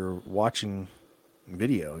 if you're watching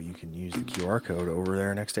video, you can use the QR code over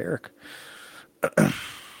there next to Eric.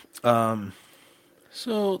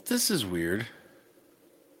 So this is weird.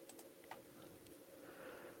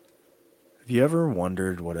 Have you ever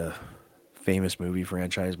wondered what a famous movie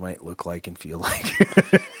franchise might look like and feel like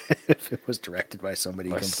if it was directed by somebody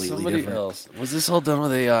completely different else? Was this all done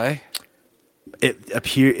with AI?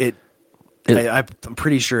 I'm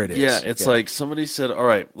pretty sure it is. Yeah, it's like somebody said, all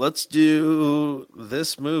right, let's do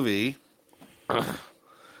this movie.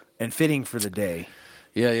 And fitting for the day.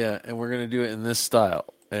 Yeah, and we're going to do it in this style.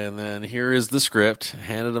 And then here is the script,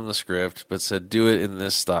 handed them the script, but said do it in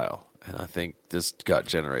this style. And I think this got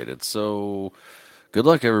generated. So good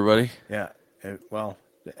luck, everybody. Yeah. Well,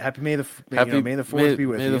 happy May the 4th be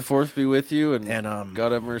with you. May the 4th be with you, and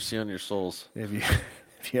God have mercy on your souls. If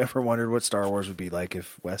you ever wondered what Star Wars would be like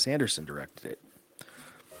if Wes Anderson directed it.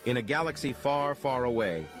 In a galaxy far, far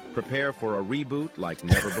away, prepare for a reboot like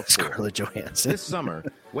never before. Scarlett Johansson. This summer,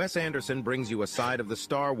 Wes Anderson brings you a side of the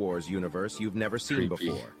Star Wars universe you've never seen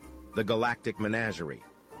before. The Galactic Menagerie.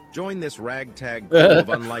 Join this ragtag crew of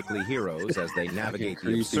unlikely heroes as they navigate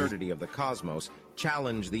the absurdity of the cosmos,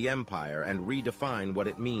 challenge the Empire, and redefine what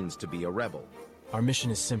it means to be a rebel. Our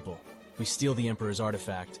mission is simple. We steal the Emperor's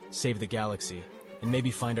artifact, save the galaxy, and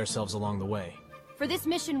maybe find ourselves along the way. For this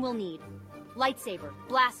mission, we'll need lightsaber,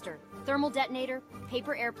 blaster, thermal detonator,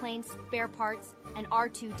 paper airplanes, spare parts, and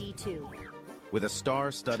R2-D2. With a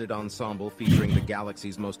star-studded ensemble featuring the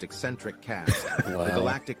galaxy's most eccentric cast, The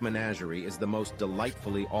Galactic Menagerie is the most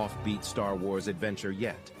delightfully offbeat Star Wars adventure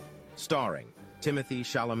yet. Starring Timothée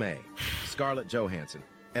Chalamet, Scarlett Johansson,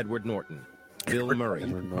 Edward Norton, Bill Murray,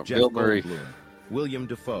 Jeff Goldblum, William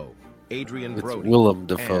Dafoe, Adrian Brody,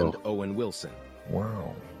 and Owen Wilson.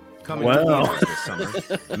 Wow. Coming to theaters this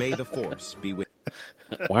summer, May the Force be with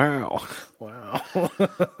you. Wow.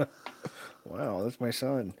 Wow, that's my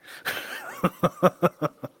son.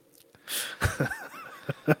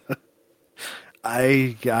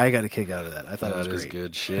 I got a kick out of that. I thought that was great.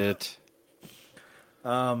 Good shit.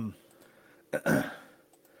 And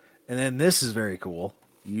then this is very cool.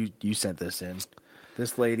 You sent this in.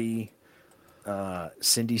 This lady,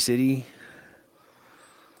 Cindy City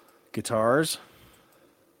Guitars.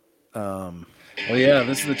 Oh yeah,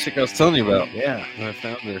 this is the chick I was telling you about. Yeah, I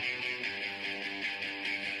found her.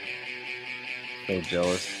 So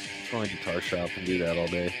jealous. I want a guitar shop and do that all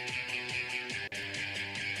day.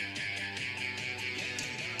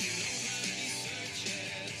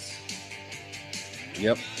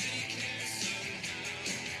 Yep.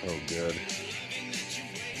 Oh, good.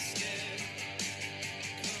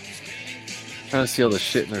 Trying to see all the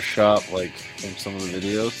shit in their shop, like from some of the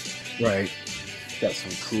videos. Right. Got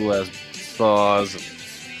some cool ass saws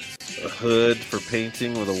and a hood for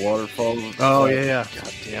painting with a waterfall. Oh, yeah.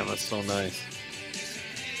 God damn, that's so nice.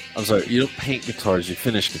 I'm sorry, you don't paint guitars, you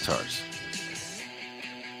finish guitars.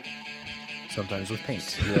 Sometimes with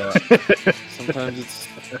paint. Yeah. Sometimes it's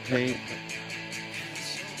paint.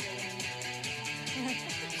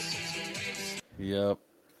 Yep.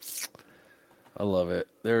 I love it.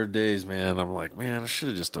 There are days, man, I'm like, man, I should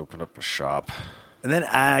have just opened up a shop. And then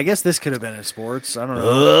I guess this could have been in sports. I don't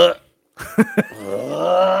know.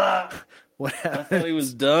 What happened? I thought he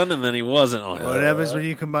was done, and then he wasn't. What happens when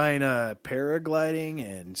you combine paragliding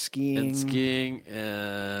and skiing?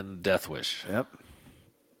 And Death Wish. Yep.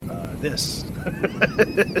 This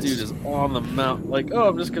dude is on the mountain. Like, oh,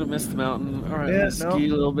 I'm just gonna miss the mountain. All right, ski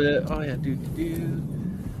a little bit. Oh yeah, dude.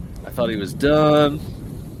 I thought he was done.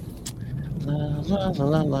 La la la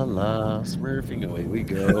la la la. Smurfing away we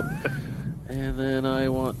go. And then I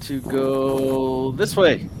want to go this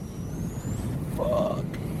way. Fuck.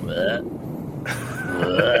 A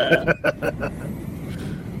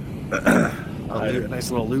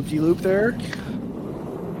nice little loop-de-loop there.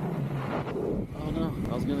 Oh no,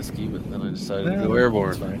 I was gonna ski, but then I decided to go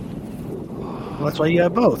airborne. Well, that's why you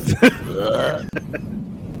have both.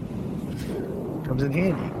 Comes in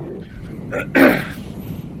handy.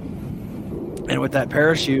 And with that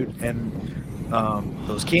parachute and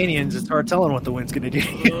those canyons, it's hard telling what the wind's going to do.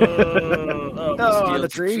 On the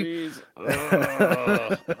tree.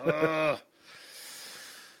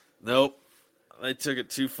 Nope. They took it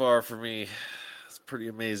too far for me. It's pretty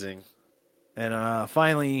amazing. And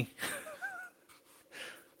finally,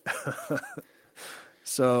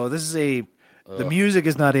 so this is the music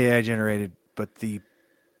is not AI generated, but the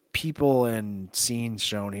people and scenes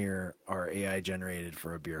shown here are AI generated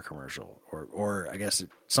for a beer commercial, or I guess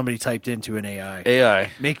somebody typed into an AI.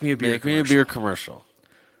 Make me a beer. Make me a beer commercial.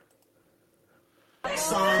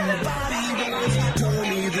 Somebody once told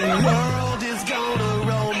me the world is gonna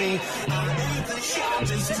roll me.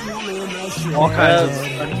 All kinds of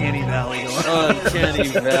uncanny valley going on. Uncanny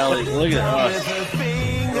valley. Look at us. So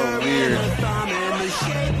weird.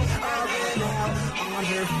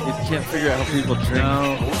 You can't figure out how people drink.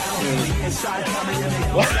 No.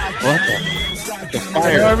 What the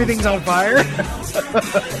fire? Everything's on fire.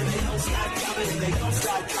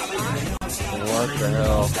 What the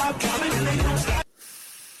hell?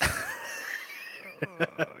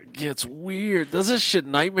 It gets weird. Those are shit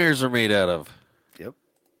nightmares are made out of. Yep.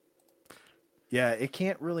 Yeah, it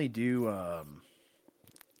can't really do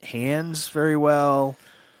hands very well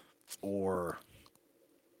or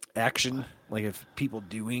action. Like if people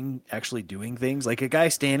actually doing things, like a guy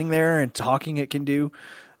standing there and talking, it can do.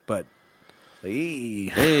 But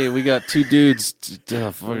hey, we got two dudes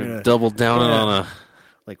fucking double down on a.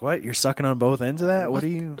 Like what? You're sucking on both ends of that? What are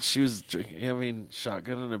you? She was drinking. I mean,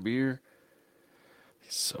 shotgun and a beer.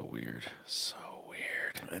 So weird. So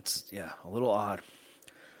weird. It's a little odd.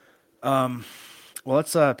 Well,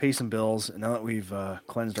 let's pay some bills. And now that we've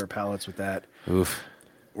cleansed our palates with that,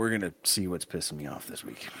 we're gonna see what's pissing me off this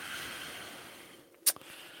week.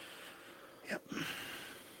 Yep.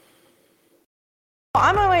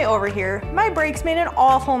 On my way over here, my brakes made an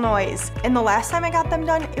awful noise, and the last time I got them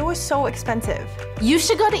done, it was so expensive. You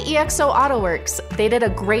should go to EXO Auto Works. They did a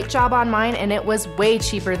great job on mine, and it was way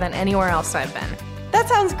cheaper than anywhere else I've been. That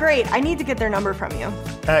sounds great. I need to get their number from you.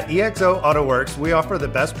 At EXO Auto Works, we offer the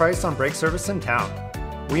best price on brake service in town.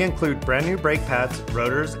 We include brand new brake pads,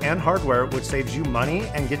 rotors, and hardware, which saves you money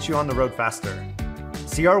and gets you on the road faster.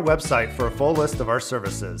 See our website for a full list of our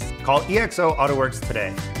services. Call EXO Auto Works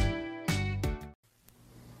today.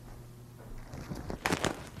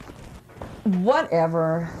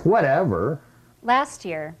 Whatever. Last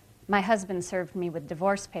year, my husband served me with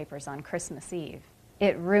divorce papers on Christmas Eve.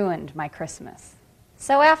 It ruined my Christmas.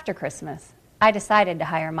 So after Christmas, I decided to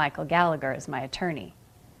hire Michael Gallagher as my attorney.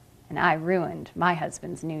 And I ruined my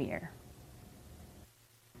husband's New Year.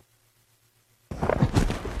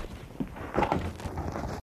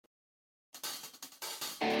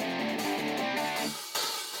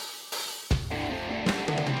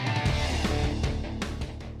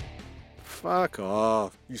 Fuck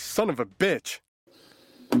off, you son of a bitch.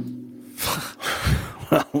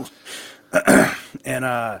 Well, and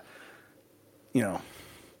you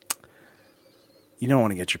don't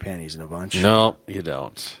want to get your panties in a bunch. No, you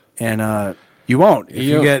don't. And you won't if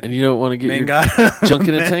you get. And you don't want to get your junk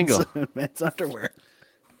in a tangle. Men's underwear.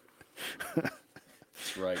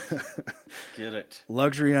 That's right. Get it.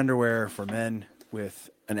 Luxury underwear for men with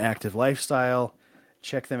an active lifestyle.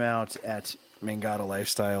 Check them out at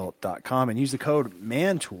mangatalifestyle.com and use the code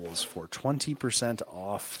MANTOOLS for 20%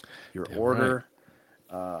 off your order.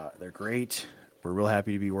 Right. They're great. We're real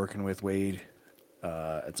happy to be working with Wade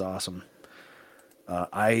It's awesome.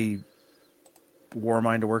 I wore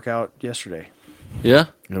mine to work out yesterday. Yeah?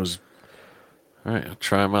 It was... All right, I'll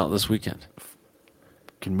try them out this weekend.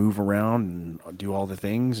 Can move around and do all the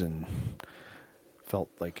things, and felt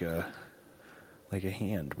like a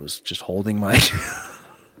hand was just holding my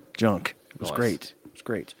junk. It was great. It was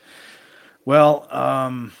great. Well,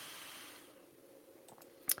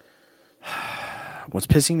 what's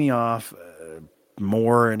pissing me off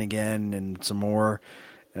more and again and some more,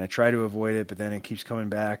 and I try to avoid it, but then it keeps coming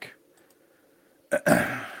back,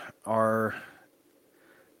 are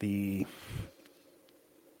the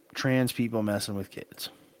trans people messing with kids.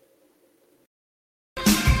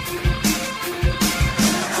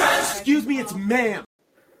 Excuse me, it's ma'am.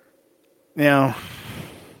 Now,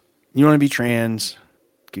 you want to be trans,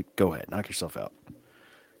 go ahead, knock yourself out.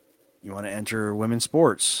 You want to enter women's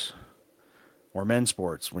sports or men's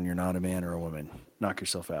sports when you're not a man or a woman, knock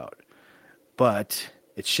yourself out. But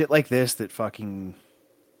it's shit like this that fucking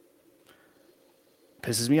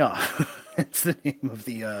pisses me off. It's the name of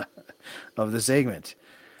the segment.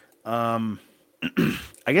 I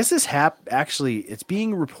guess this actually, it's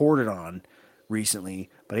being reported on recently,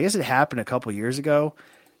 but I guess it happened a couple years ago,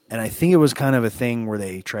 and I think it was kind of a thing where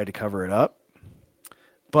they tried to cover it up.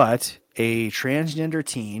 But a transgender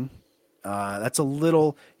teen,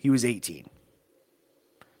 he was 18.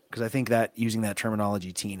 Because I think that using that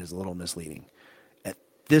terminology teen is a little misleading. At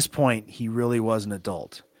this point, he really was an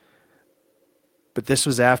adult. But this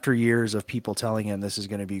was after years of people telling him this is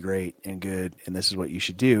going to be great and good, and this is what you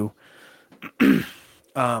should do.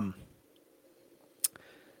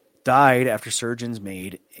 Died after surgeons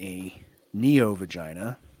made a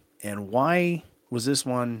neo-vagina. And why was this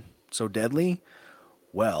one so deadly?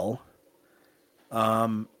 Well,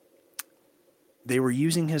 they were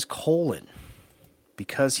using his colon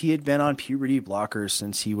because he had been on puberty blockers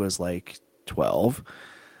since he was like 12.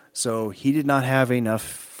 So he did not have enough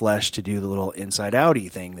flesh to do the little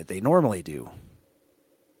inside-outy thing that they normally do.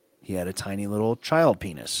 He had a tiny little child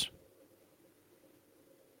penis.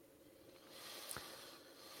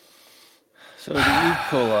 So the E.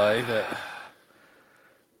 coli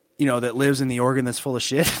that lives in the organ that's full of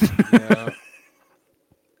shit. Yeah.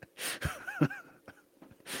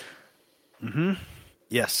 Mm-hmm.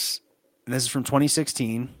 Yes. And this is from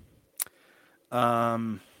 2016.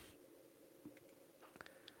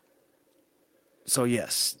 So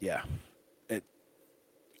yes, yeah.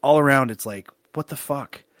 All around, it's like, what the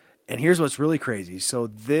fuck? And here's what's really crazy. So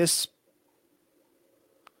this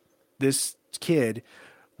kid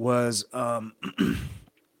was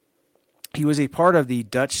he was a part of the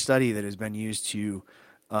Dutch study that has been used to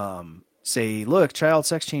say, look, child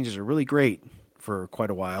sex changes are really great for quite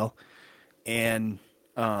a while. And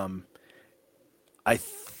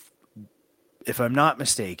if I'm not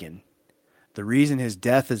mistaken, the reason his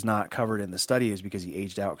death is not covered in the study is because he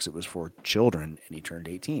aged out because it was for children and he turned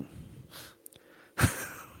 18.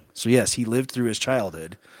 So yes, he lived through his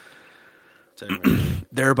childhood,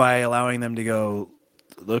 thereby allowing them to go,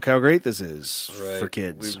 look how great this is for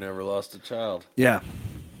kids. We've never lost a child. Yeah.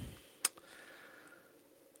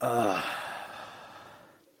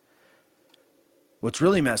 What's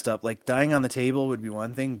really messed up, like dying on the table would be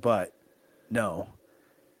one thing, but no.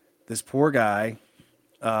 This poor guy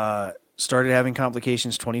started having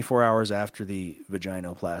complications 24 hours after the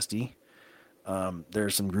vaginoplasty.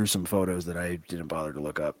 There's some gruesome photos that I didn't bother to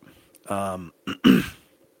look up.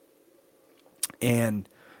 And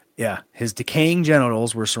yeah, his decaying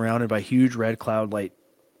genitals were surrounded by huge red cloud-like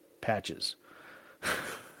patches.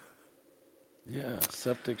 Yeah,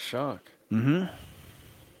 septic shock. Mm-hmm.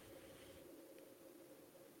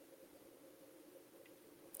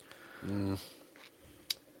 Mm.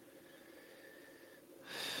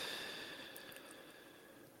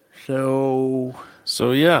 So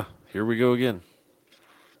yeah, here we go again.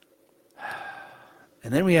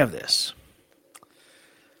 And then we have this.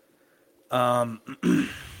 A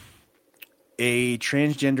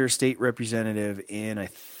transgender state representative in,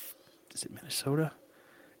 is it Minnesota?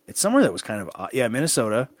 It's somewhere that was kind of,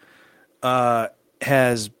 Minnesota,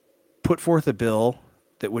 has put forth a bill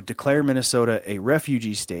that would declare Minnesota a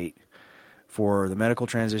refugee state for the medical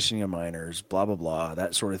transitioning of minors, blah, blah, blah,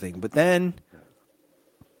 that sort of thing. But then,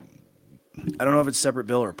 I don't know if it's a separate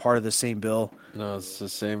bill or part of the same bill. No, it's the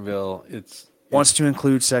same bill. Wants to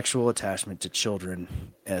include sexual attachment to children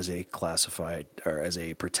as a classified or as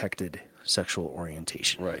a protected sexual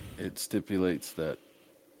orientation. Right. It stipulates that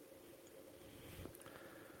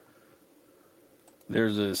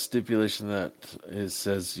there's a stipulation that it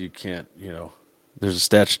says you can't, there's a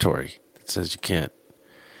statutory that says you can't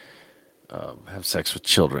have sex with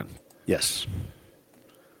children. Yes.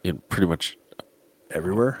 In pretty much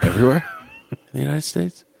everywhere in the United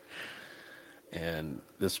States. And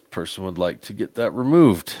this person would like to get that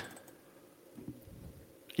removed.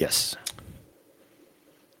 Yes.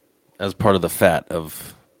 As part of the fat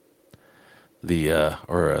of the,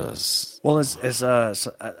 well, as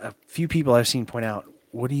a few people I've seen point out,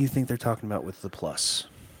 what do you think they're talking about with the plus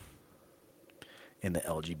in the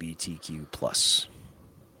LGBTQ plus?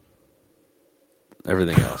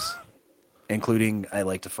 Everything else. Including, I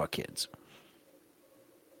like to fuck kids.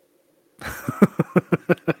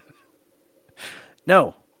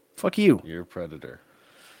 No, fuck you. You're a predator.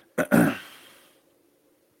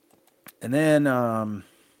 And then,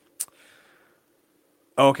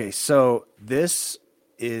 okay, so this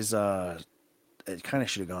is, it kind of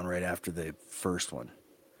should have gone right after the first one.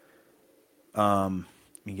 Let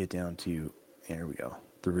me get down to, here we go.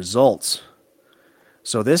 The results.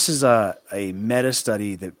 So this is a meta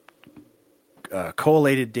study that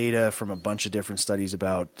collated data from a bunch of different studies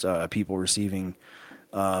about people receiving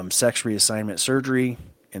sex reassignment surgery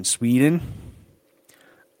in Sweden.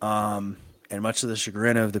 And much to the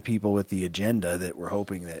chagrin of the people with the agenda that were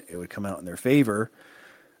hoping that it would come out in their favor,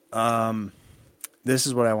 this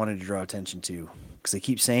is what I wanted to draw attention to. Because they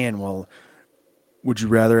keep saying, well, would you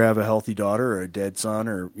rather have a healthy daughter or a dead son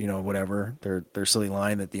or, you know, whatever? Their silly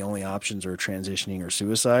line that the only options are transitioning or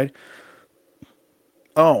suicide.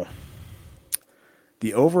 Oh.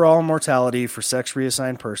 The overall mortality for sex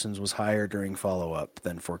reassigned persons was higher during follow-up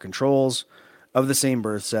than for controls of the same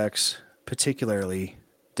birth sex, particularly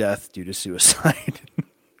death due to suicide.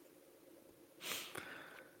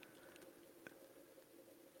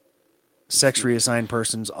 Sex reassigned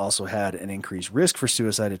persons also had an increased risk for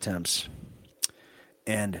suicide attempts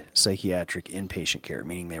and psychiatric inpatient care,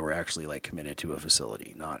 meaning they were actually like committed to a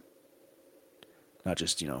facility, not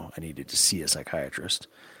just, you know, I needed to see a psychiatrist.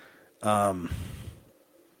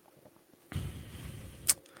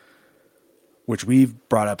 Which we've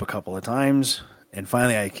brought up a couple of times, and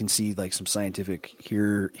finally I can see like some scientific.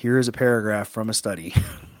 Here is a paragraph from a study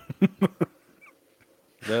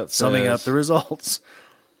summing up the results.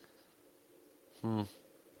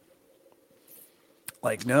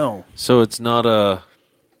 Like, no. So it's not a.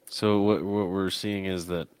 So what we're seeing is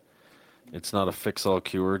that it's not a fix-all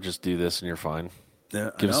cure. Just do this and you're fine.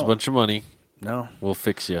 Yeah, Give us a bunch of money. No, we'll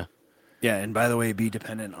fix you. Yeah, and by the way, be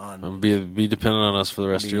dependent on be dependent on us for the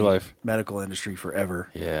rest of your life. Medical industry forever.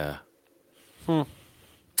 Yeah. Who'd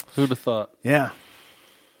have thought? Yeah.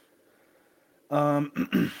 Now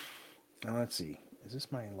let's see. Is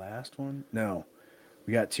this my last one? No,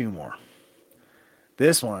 we got two more.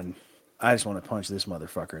 This one, I just want to punch this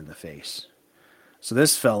motherfucker in the face. So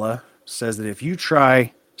this fella says that if you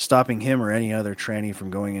try stopping him or any other tranny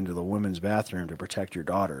from going into the women's bathroom to protect your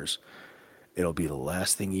daughters, it'll be the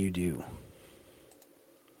last thing you do.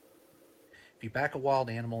 If you back a wild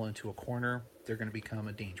animal into a corner, they're going to become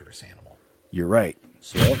a dangerous animal. You're right.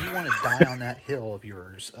 So if you want to die on that hill of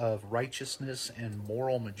yours of righteousness and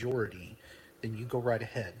moral majority, then you go right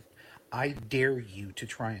ahead. I dare you to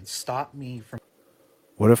try and stop me from...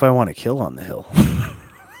 What if I want to kill on the hill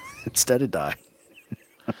instead of die?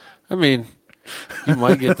 I mean, you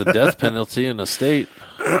might get the death penalty in a state.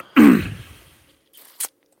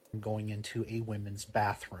 Going into a women's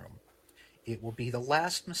bathroom. It will be the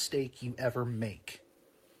last mistake you ever make.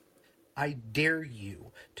 I dare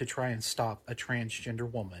you to try and stop a transgender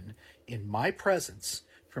woman in my presence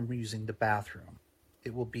from using the bathroom.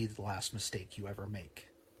 It will be the last mistake you ever make.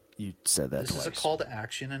 You said that This twice. is a call to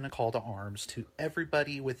action and a call to arms to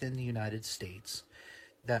everybody within the United States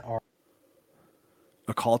that are...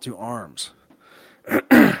 A call to arms.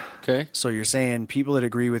 Okay. So you're saying people that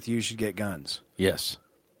agree with you should get guns? Yes.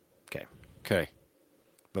 Okay. Okay.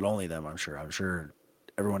 But only them, I'm sure. I'm sure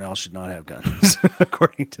everyone else should not have guns,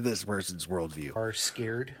 according to this person's worldview. Are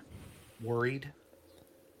scared, worried,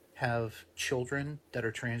 have children that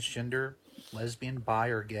are transgender, lesbian, bi,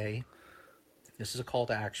 or gay. This is a call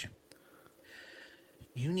to action.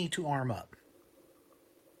 You need to arm up.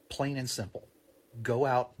 Plain and simple. Go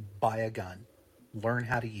out, buy a gun. Learn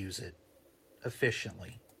how to use it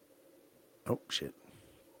efficiently. Oh, shit.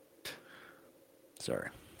 Sorry.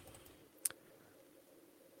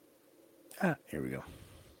 Here we go.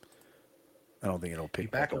 I don't think it'll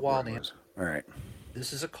pick back a up wild where it animal. was. All right.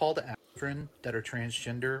 This is a call to children that are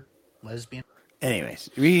transgender, lesbian. Anyways,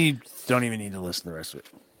 we don't even need to listen to the rest of it.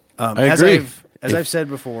 I agree. As I've said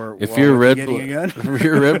before, if you're a getting a gun, if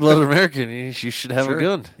you're a red-blooded American, you should have Sure. a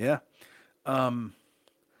gun. Yeah.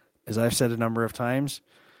 As I've said a number of times,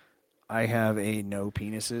 I have a no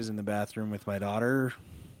penises in the bathroom with my daughter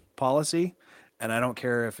policy, and I don't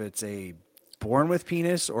care if it's a born with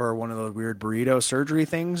penis or one of those weird burrito surgery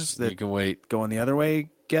things that you can wait going the other way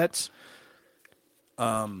gets.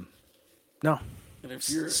 No. And if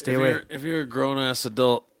you're Stay away. If you're a grown ass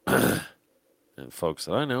adult, and folks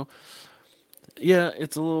that I know, yeah,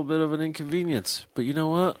 it's a little bit of an inconvenience. But you know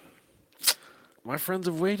what? My friends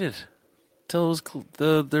have waited till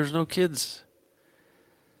there's no kids.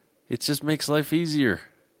 It just makes life easier,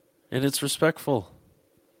 and it's respectful.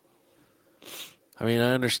 I mean,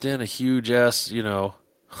 I understand a huge ass, I don't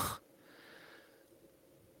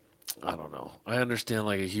know. I understand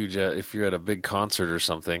like a huge, if you're at a big concert or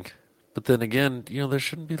something. But then again, there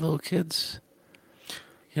shouldn't be little kids.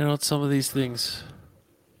 It's some of these things.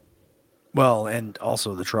 Well, and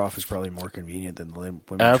also the trough is probably more convenient than the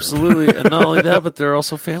women's Absolutely. trough. And not only that, but there are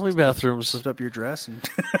also family bathrooms. Lift up your dress and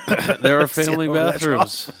there are family Sit over that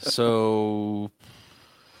bathrooms. trough. So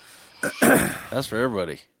that's for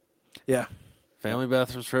everybody. Yeah. Family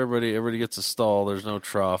bathrooms for everybody. Everybody gets a stall. There's no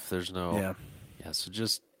trough. There's no. Yeah. Yeah. So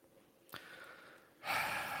just.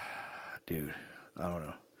 Dude, I don't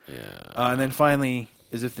know. Yeah. And then finally,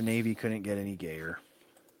 as if the Navy couldn't get any gayer.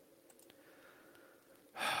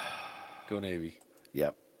 Go Navy.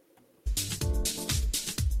 Yep.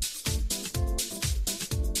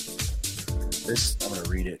 I'm going to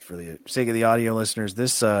read it for the sake of the audio listeners.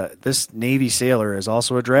 This Navy sailor is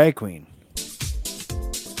also a drag queen.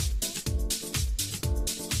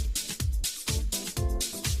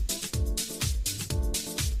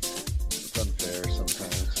 It's unfair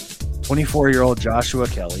sometimes. 24-year-old Joshua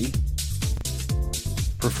Kelly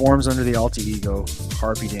performs under the alter ego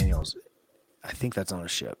Harpy Daniels. I think that's on a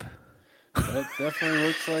ship. That definitely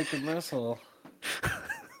looks like a mess hall.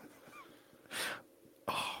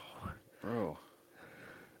 Bro.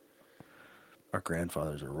 Our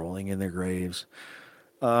grandfathers are rolling in their graves.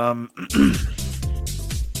 You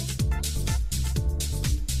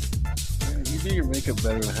do your makeup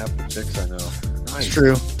better than half the chicks I know. Nice. It's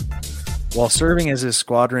true. While serving as his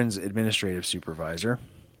squadron's administrative supervisor,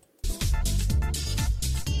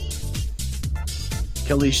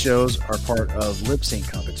 Kelly's shows are part of lip sync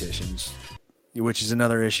competitions, which is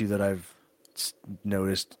another issue that I've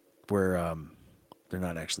noticed where they're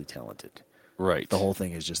not actually talented. Right. The whole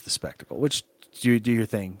thing is just the spectacle, which you do your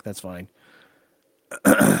thing. That's fine.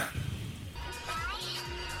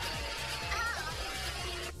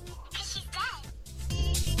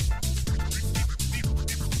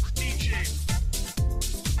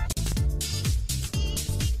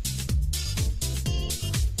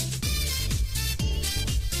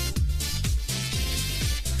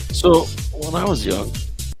 So when I was young,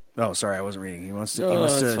 oh, sorry, I wasn't reading. He wants to, No, he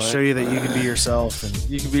wants that's to fine. show you that you can be yourself, and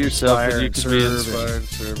you can be yourself, and you inspire can be serve inspired, and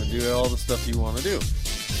serve, and do all the stuff you want to do.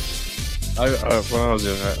 When I was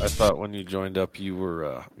young, I thought when you joined up, you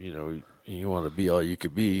were, you wanted to be all you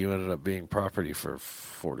could be. You ended up being property for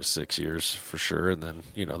 4 to 6 years for sure, and then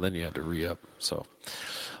then you had to re-up. So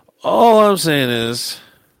all I'm saying is,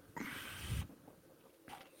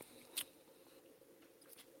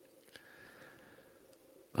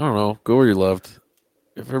 I don't know. Go where you're loved.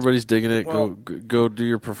 If everybody's digging it, Well, go do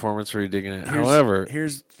your performance where you're digging it. Here's- However,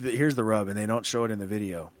 here's the rub, and they don't show it in the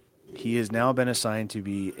video. He has now been assigned to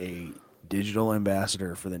be a digital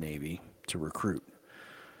ambassador for the Navy to recruit.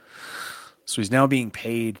 So he's now being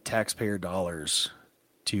paid taxpayer dollars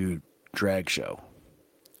to drag show,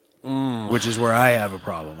 which is where I have a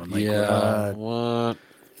problem. I'm like, what?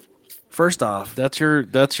 First off, that's your is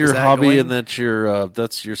that hobby, going? and that's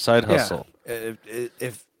your side hustle.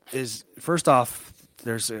 If first off,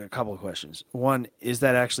 there's a couple of questions. One, is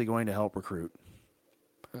that actually going to help recruit?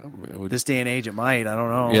 This day and age, it might. I don't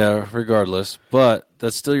know. Yeah, regardless, but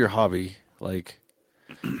that's still your hobby. Like,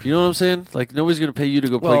 you know what I'm saying? Like, nobody's gonna pay you to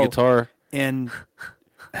go play guitar. And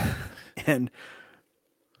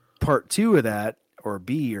part two of that, or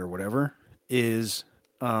B or whatever, is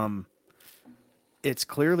it's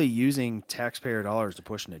clearly using taxpayer dollars to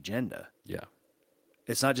push an agenda. Yeah.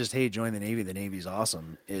 It's not just, hey, join the Navy. The Navy's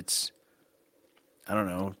awesome. It's, I don't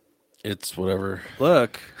know. It's whatever.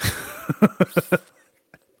 Look.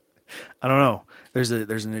 I don't know. There's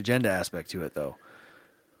an agenda aspect to it, though.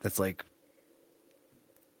 That's like,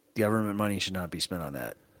 government money should not be spent on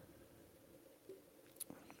that.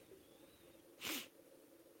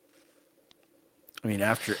 I mean,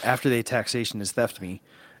 after they taxation is theft me,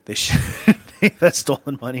 they should take that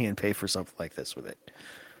stolen money and pay for something like this with it.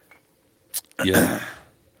 Yeah.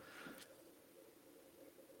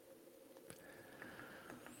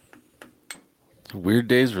 Weird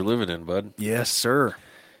days we're living in, bud. Yes, sir.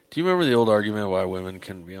 Do you remember the old argument why women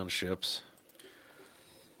couldn't be on ships?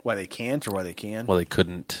 Why they can't or why they can? Well, they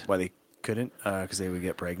couldn't. Why they couldn't? Because they would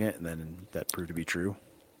get pregnant, and then that proved to be true.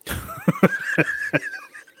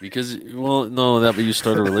 Because, well, no, that but you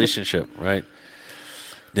start a relationship, right?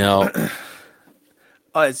 Now,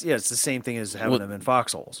 it's the same thing as having them in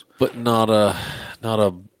foxholes, but not a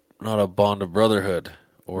bond of brotherhood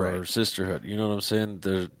or sisterhood. You know what I'm saying?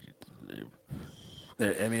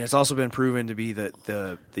 I mean, it's also been proven to be that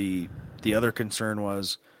the other concern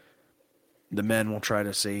was the men will try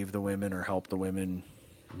to save the women or help the women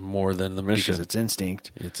more than the mission because it's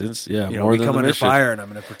instinct. Yeah, you know, more we than come the under mission. fire, and I'm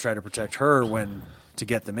going to try to protect her when to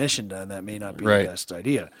get the mission done. That may not be the best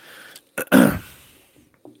idea.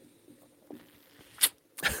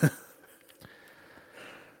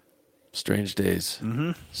 Strange days.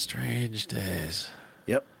 Mm-hmm. Strange days.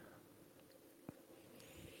 Yep.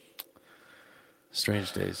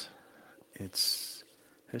 Strange days. It's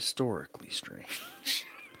historically strange.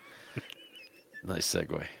 Nice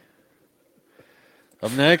segue.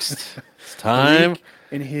 Up next, it's time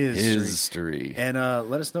in history. History. And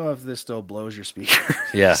let us know if this still blows your speaker.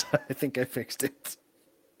 Yeah. I think I fixed it.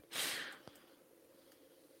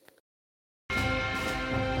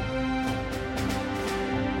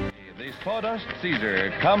 The Sawdust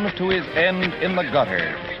Caesar comes to his end in the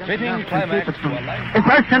gutter, fitting climax to a life. It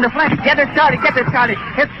bursts in the flesh. Get it started.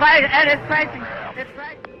 It's fighting and it's fighting. It's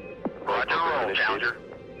fighting. Roger, roll, Challenger.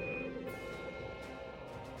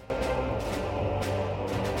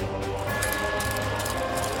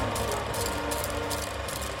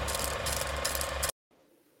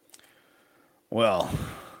 Well,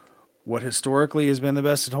 what historically has been the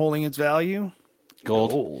best at holding its value?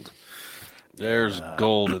 Gold. There's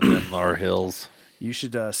gold in them our hills. You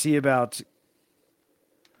should see about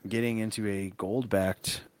getting into a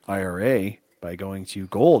gold-backed IRA by going to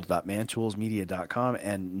gold.mantoolsmedia.com,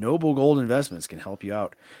 and Noble Gold Investments can help you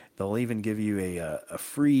out. They'll even give you a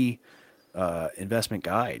free investment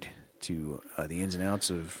guide to the ins and outs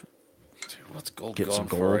of. Dude, what's gold get going some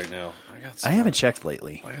for gold right now? I haven't checked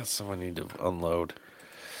lately. I got some I need to unload.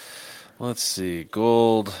 Let's see.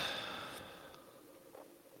 Gold.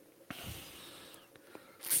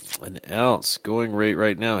 An ounce going rate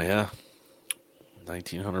right now, yeah.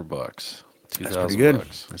 $1,900. $2,000. That's pretty good.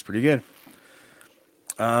 That's pretty good.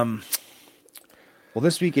 Well,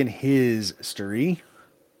 this week in history,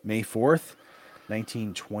 May 4th,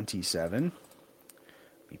 1927. Let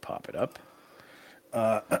me pop it up.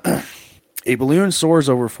 A balloon soars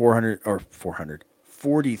over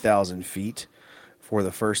 40,000 feet for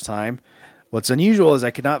the first time. What's unusual is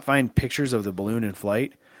I could not find pictures of the balloon in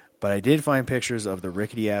flight, but I did find pictures of the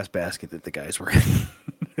rickety-ass basket that the guys were in.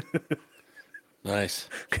 Nice.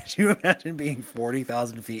 Could you imagine being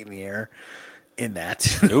 40,000 feet in the air in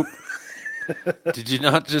that? Nope. Did you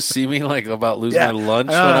not just see me like about losing my lunch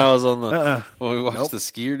when I was on the when we watched the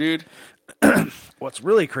skier dude? What's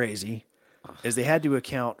really crazy is they had to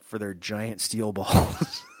account for their giant steel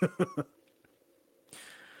balls.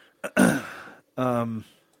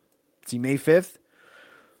 See, May 5th,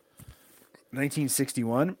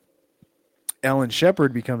 1961, Alan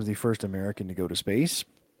Shepard becomes the first American to go to space.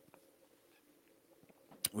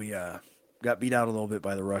 We got beat out a little bit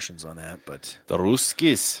by the Russians on that, but the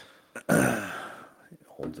Ruskis.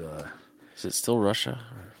 Is it still Russia?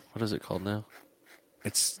 Or what is it called now?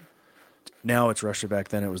 It's Russia. Back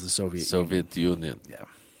then, it was the Soviet Union. Yeah.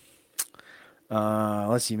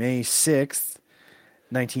 Let's see, May 6th,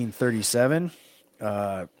 1937.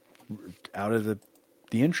 Out of the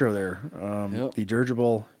intro there, the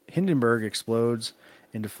dirigible Hindenburg explodes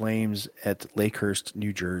into flames at Lakehurst,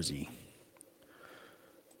 New Jersey.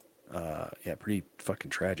 Pretty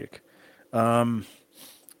fucking tragic. Hey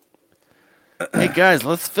guys,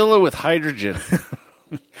 let's fill it with hydrogen.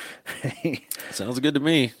 Sounds good to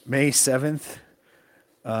me. May 7th,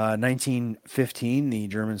 1915, the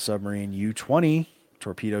German submarine U-20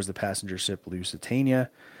 torpedoes the passenger ship Lusitania,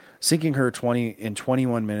 sinking her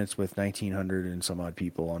 21 minutes with 1,900 and some odd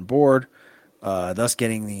people on board, thus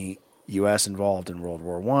getting the U.S. involved in World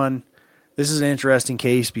War I. This is an interesting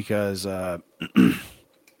case because, so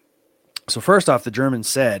first off, the Germans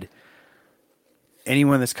said,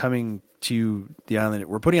 anyone that's coming to the island,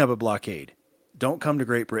 we're putting up a blockade. Don't come to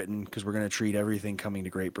Great Britain because we're going to treat everything coming to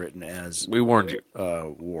Great Britain as we warned you.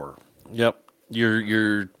 War. Yep,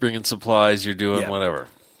 you're bringing supplies. You're doing whatever.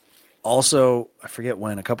 Also, I forget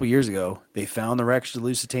when, a couple years ago, they found the wreckage of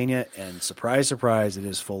Lusitania, and surprise, surprise, it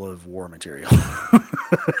is full of war material.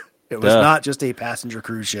 It was not just a passenger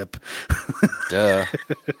cruise ship. Duh.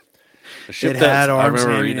 A ship It had arms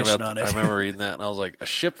and I remember ammunition on it. I remember reading that, and I was like, a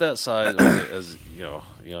ship that size, as you know,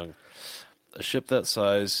 young. A ship that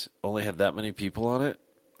size only had that many people on it,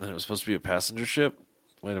 and it was supposed to be a passenger ship?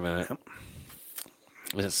 Wait a minute.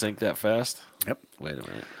 Did it sink that fast? Yep. Wait a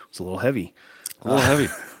minute. It's a little heavy. A little heavy.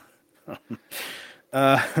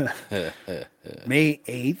 May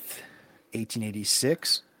 8th,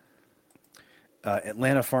 1886,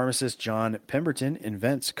 Atlanta pharmacist John Pemberton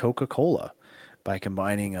invents Coca-Cola by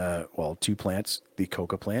combining, two plants, the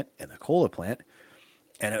coca plant and the cola plant.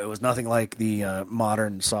 And it was nothing like the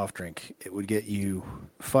modern soft drink. It would get you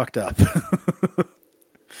fucked up.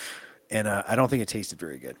 And I don't think it tasted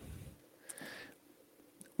very good.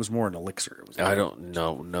 It was more an elixir. I don't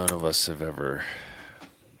know. None of us have ever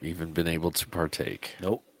even been able to partake.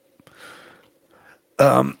 Nope.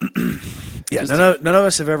 None of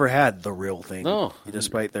us have ever had the real thing. No.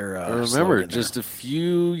 Despite their I remember, slogan just there. a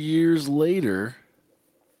few years later,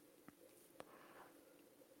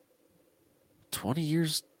 20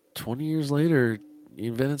 years later, he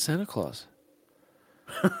invented Santa Claus.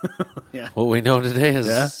 Yeah. What we know today as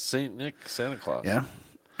Yeah. Saint Nick Santa Claus. Yeah.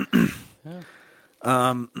 Yeah.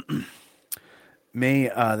 May,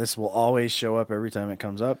 this will always show up every time it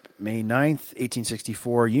comes up. May 9th,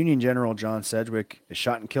 1864, Union General John Sedgwick is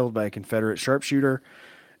shot and killed by a Confederate sharpshooter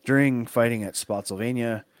during fighting at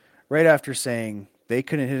Spotsylvania, right after saying they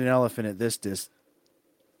couldn't hit an elephant at this distance.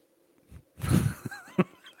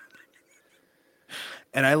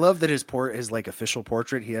 And I love that his like official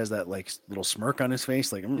portrait, he has that like little smirk on his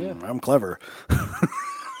face, like I'm clever.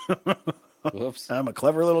 Whoops. I'm a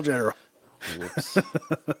clever little general. Whoops.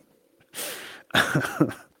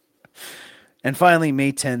 And finally,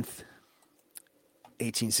 May 10th,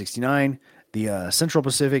 1869, the Central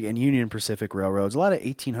Pacific and Union Pacific Railroads. A lot of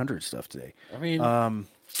 1800 stuff today. I mean,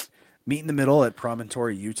 meet in the middle at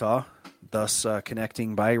Promontory, Utah, thus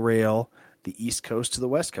connecting by rail the East Coast to the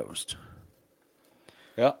West Coast.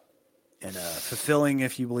 Yeah. And fulfilling,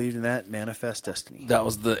 if you believed in that, Manifest Destiny. That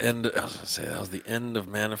was the end. I was going to say that was the end of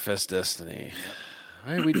Manifest Destiny.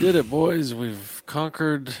 All right, we did it, boys. We've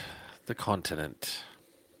conquered the continent.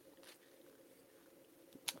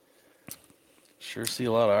 Sure see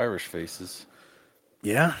a lot of Irish faces.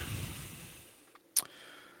 Yeah.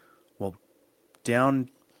 Well, down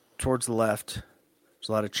towards the left, there's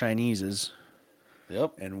a lot of Chineses.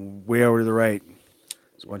 Yep. And way over to the right,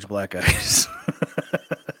 there's a bunch of black guys.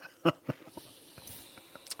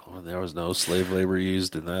 There was no slave labor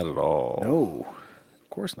used in that at all. No, of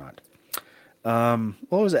course not.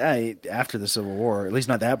 What was it after the Civil War? At least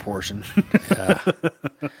not that portion. Yeah.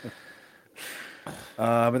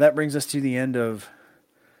 But that brings us to the end of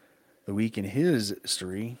the week in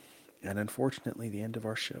history, and unfortunately, the end of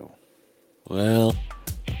our show. Well,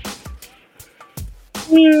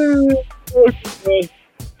 we're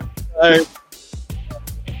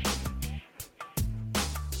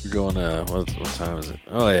going what time is it?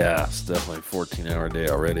 Oh yeah, it's definitely a 14-hour day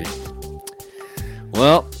already.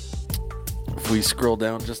 Well, if we scroll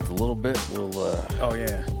down just a little bit, we'll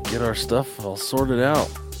get our stuff all sorted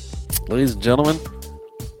out. Ladies and gentlemen,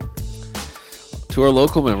 to our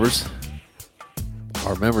local members,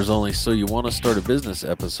 our members only So You Want to Start a Business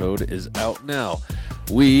episode is out now.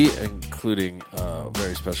 We, including a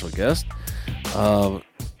very special guest,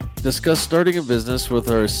 discuss starting a business with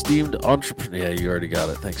our esteemed entrepreneur. Yeah, you already got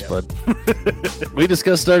it. Thanks, bud. We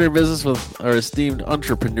discuss starting a business with our esteemed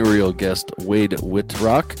entrepreneurial guest, Wade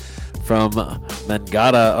Whitrock from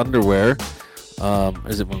Mangata Underwear.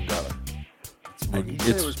 Is it Mangata?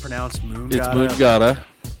 It was pronounced Moongata. It's Moongata.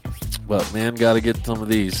 But man, got to get some of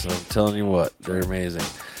these. I'm telling you what, they're amazing.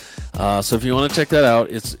 So if you want to check that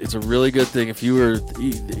out, it's a really good thing. If you were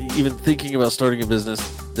even thinking about starting a business,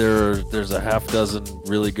 there's a half dozen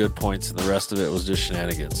really good points, and the rest of it was just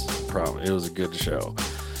shenanigans. It was a good show.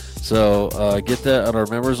 So get that on our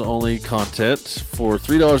members only content for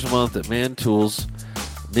 $3 a month at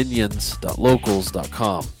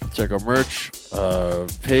mantoolsminions.locals.com. Check our merch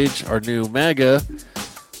page, our new MAGA.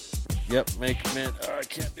 Yep, I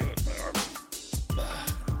can't do it. My arm.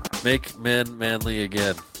 Make men manly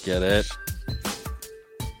again. Get it?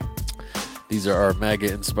 These are our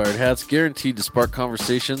MAGA-inspired hats, guaranteed to spark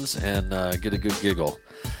conversations and get a good giggle.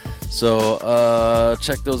 So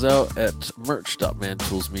check those out at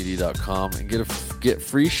merch.mantoolsmedia.com and get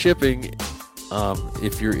free shipping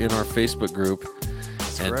if you're in our Facebook group.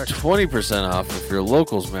 And correct. 20% off if you're a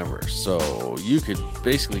Locals member. So you could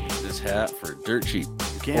basically get this hat for dirt cheap.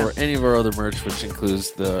 can. Or any of our other merch, which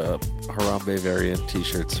includes the Harambe variant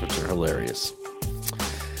t-shirts, which are hilarious.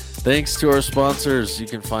 Thanks to our sponsors. You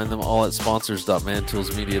can find them all at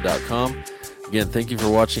sponsors.mantoolsmedia.com. Again, thank you for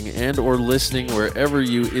watching and or listening wherever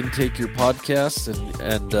you intake your podcasts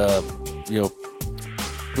and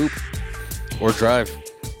poop or drive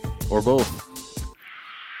or both.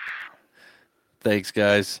 Thanks,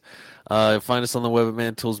 guys. Find us on the web at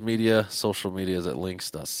Mantools Media. Social media is at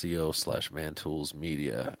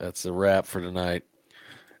links.co/MantoolsMedia. That's a wrap for tonight.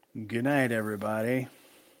 Good night, everybody.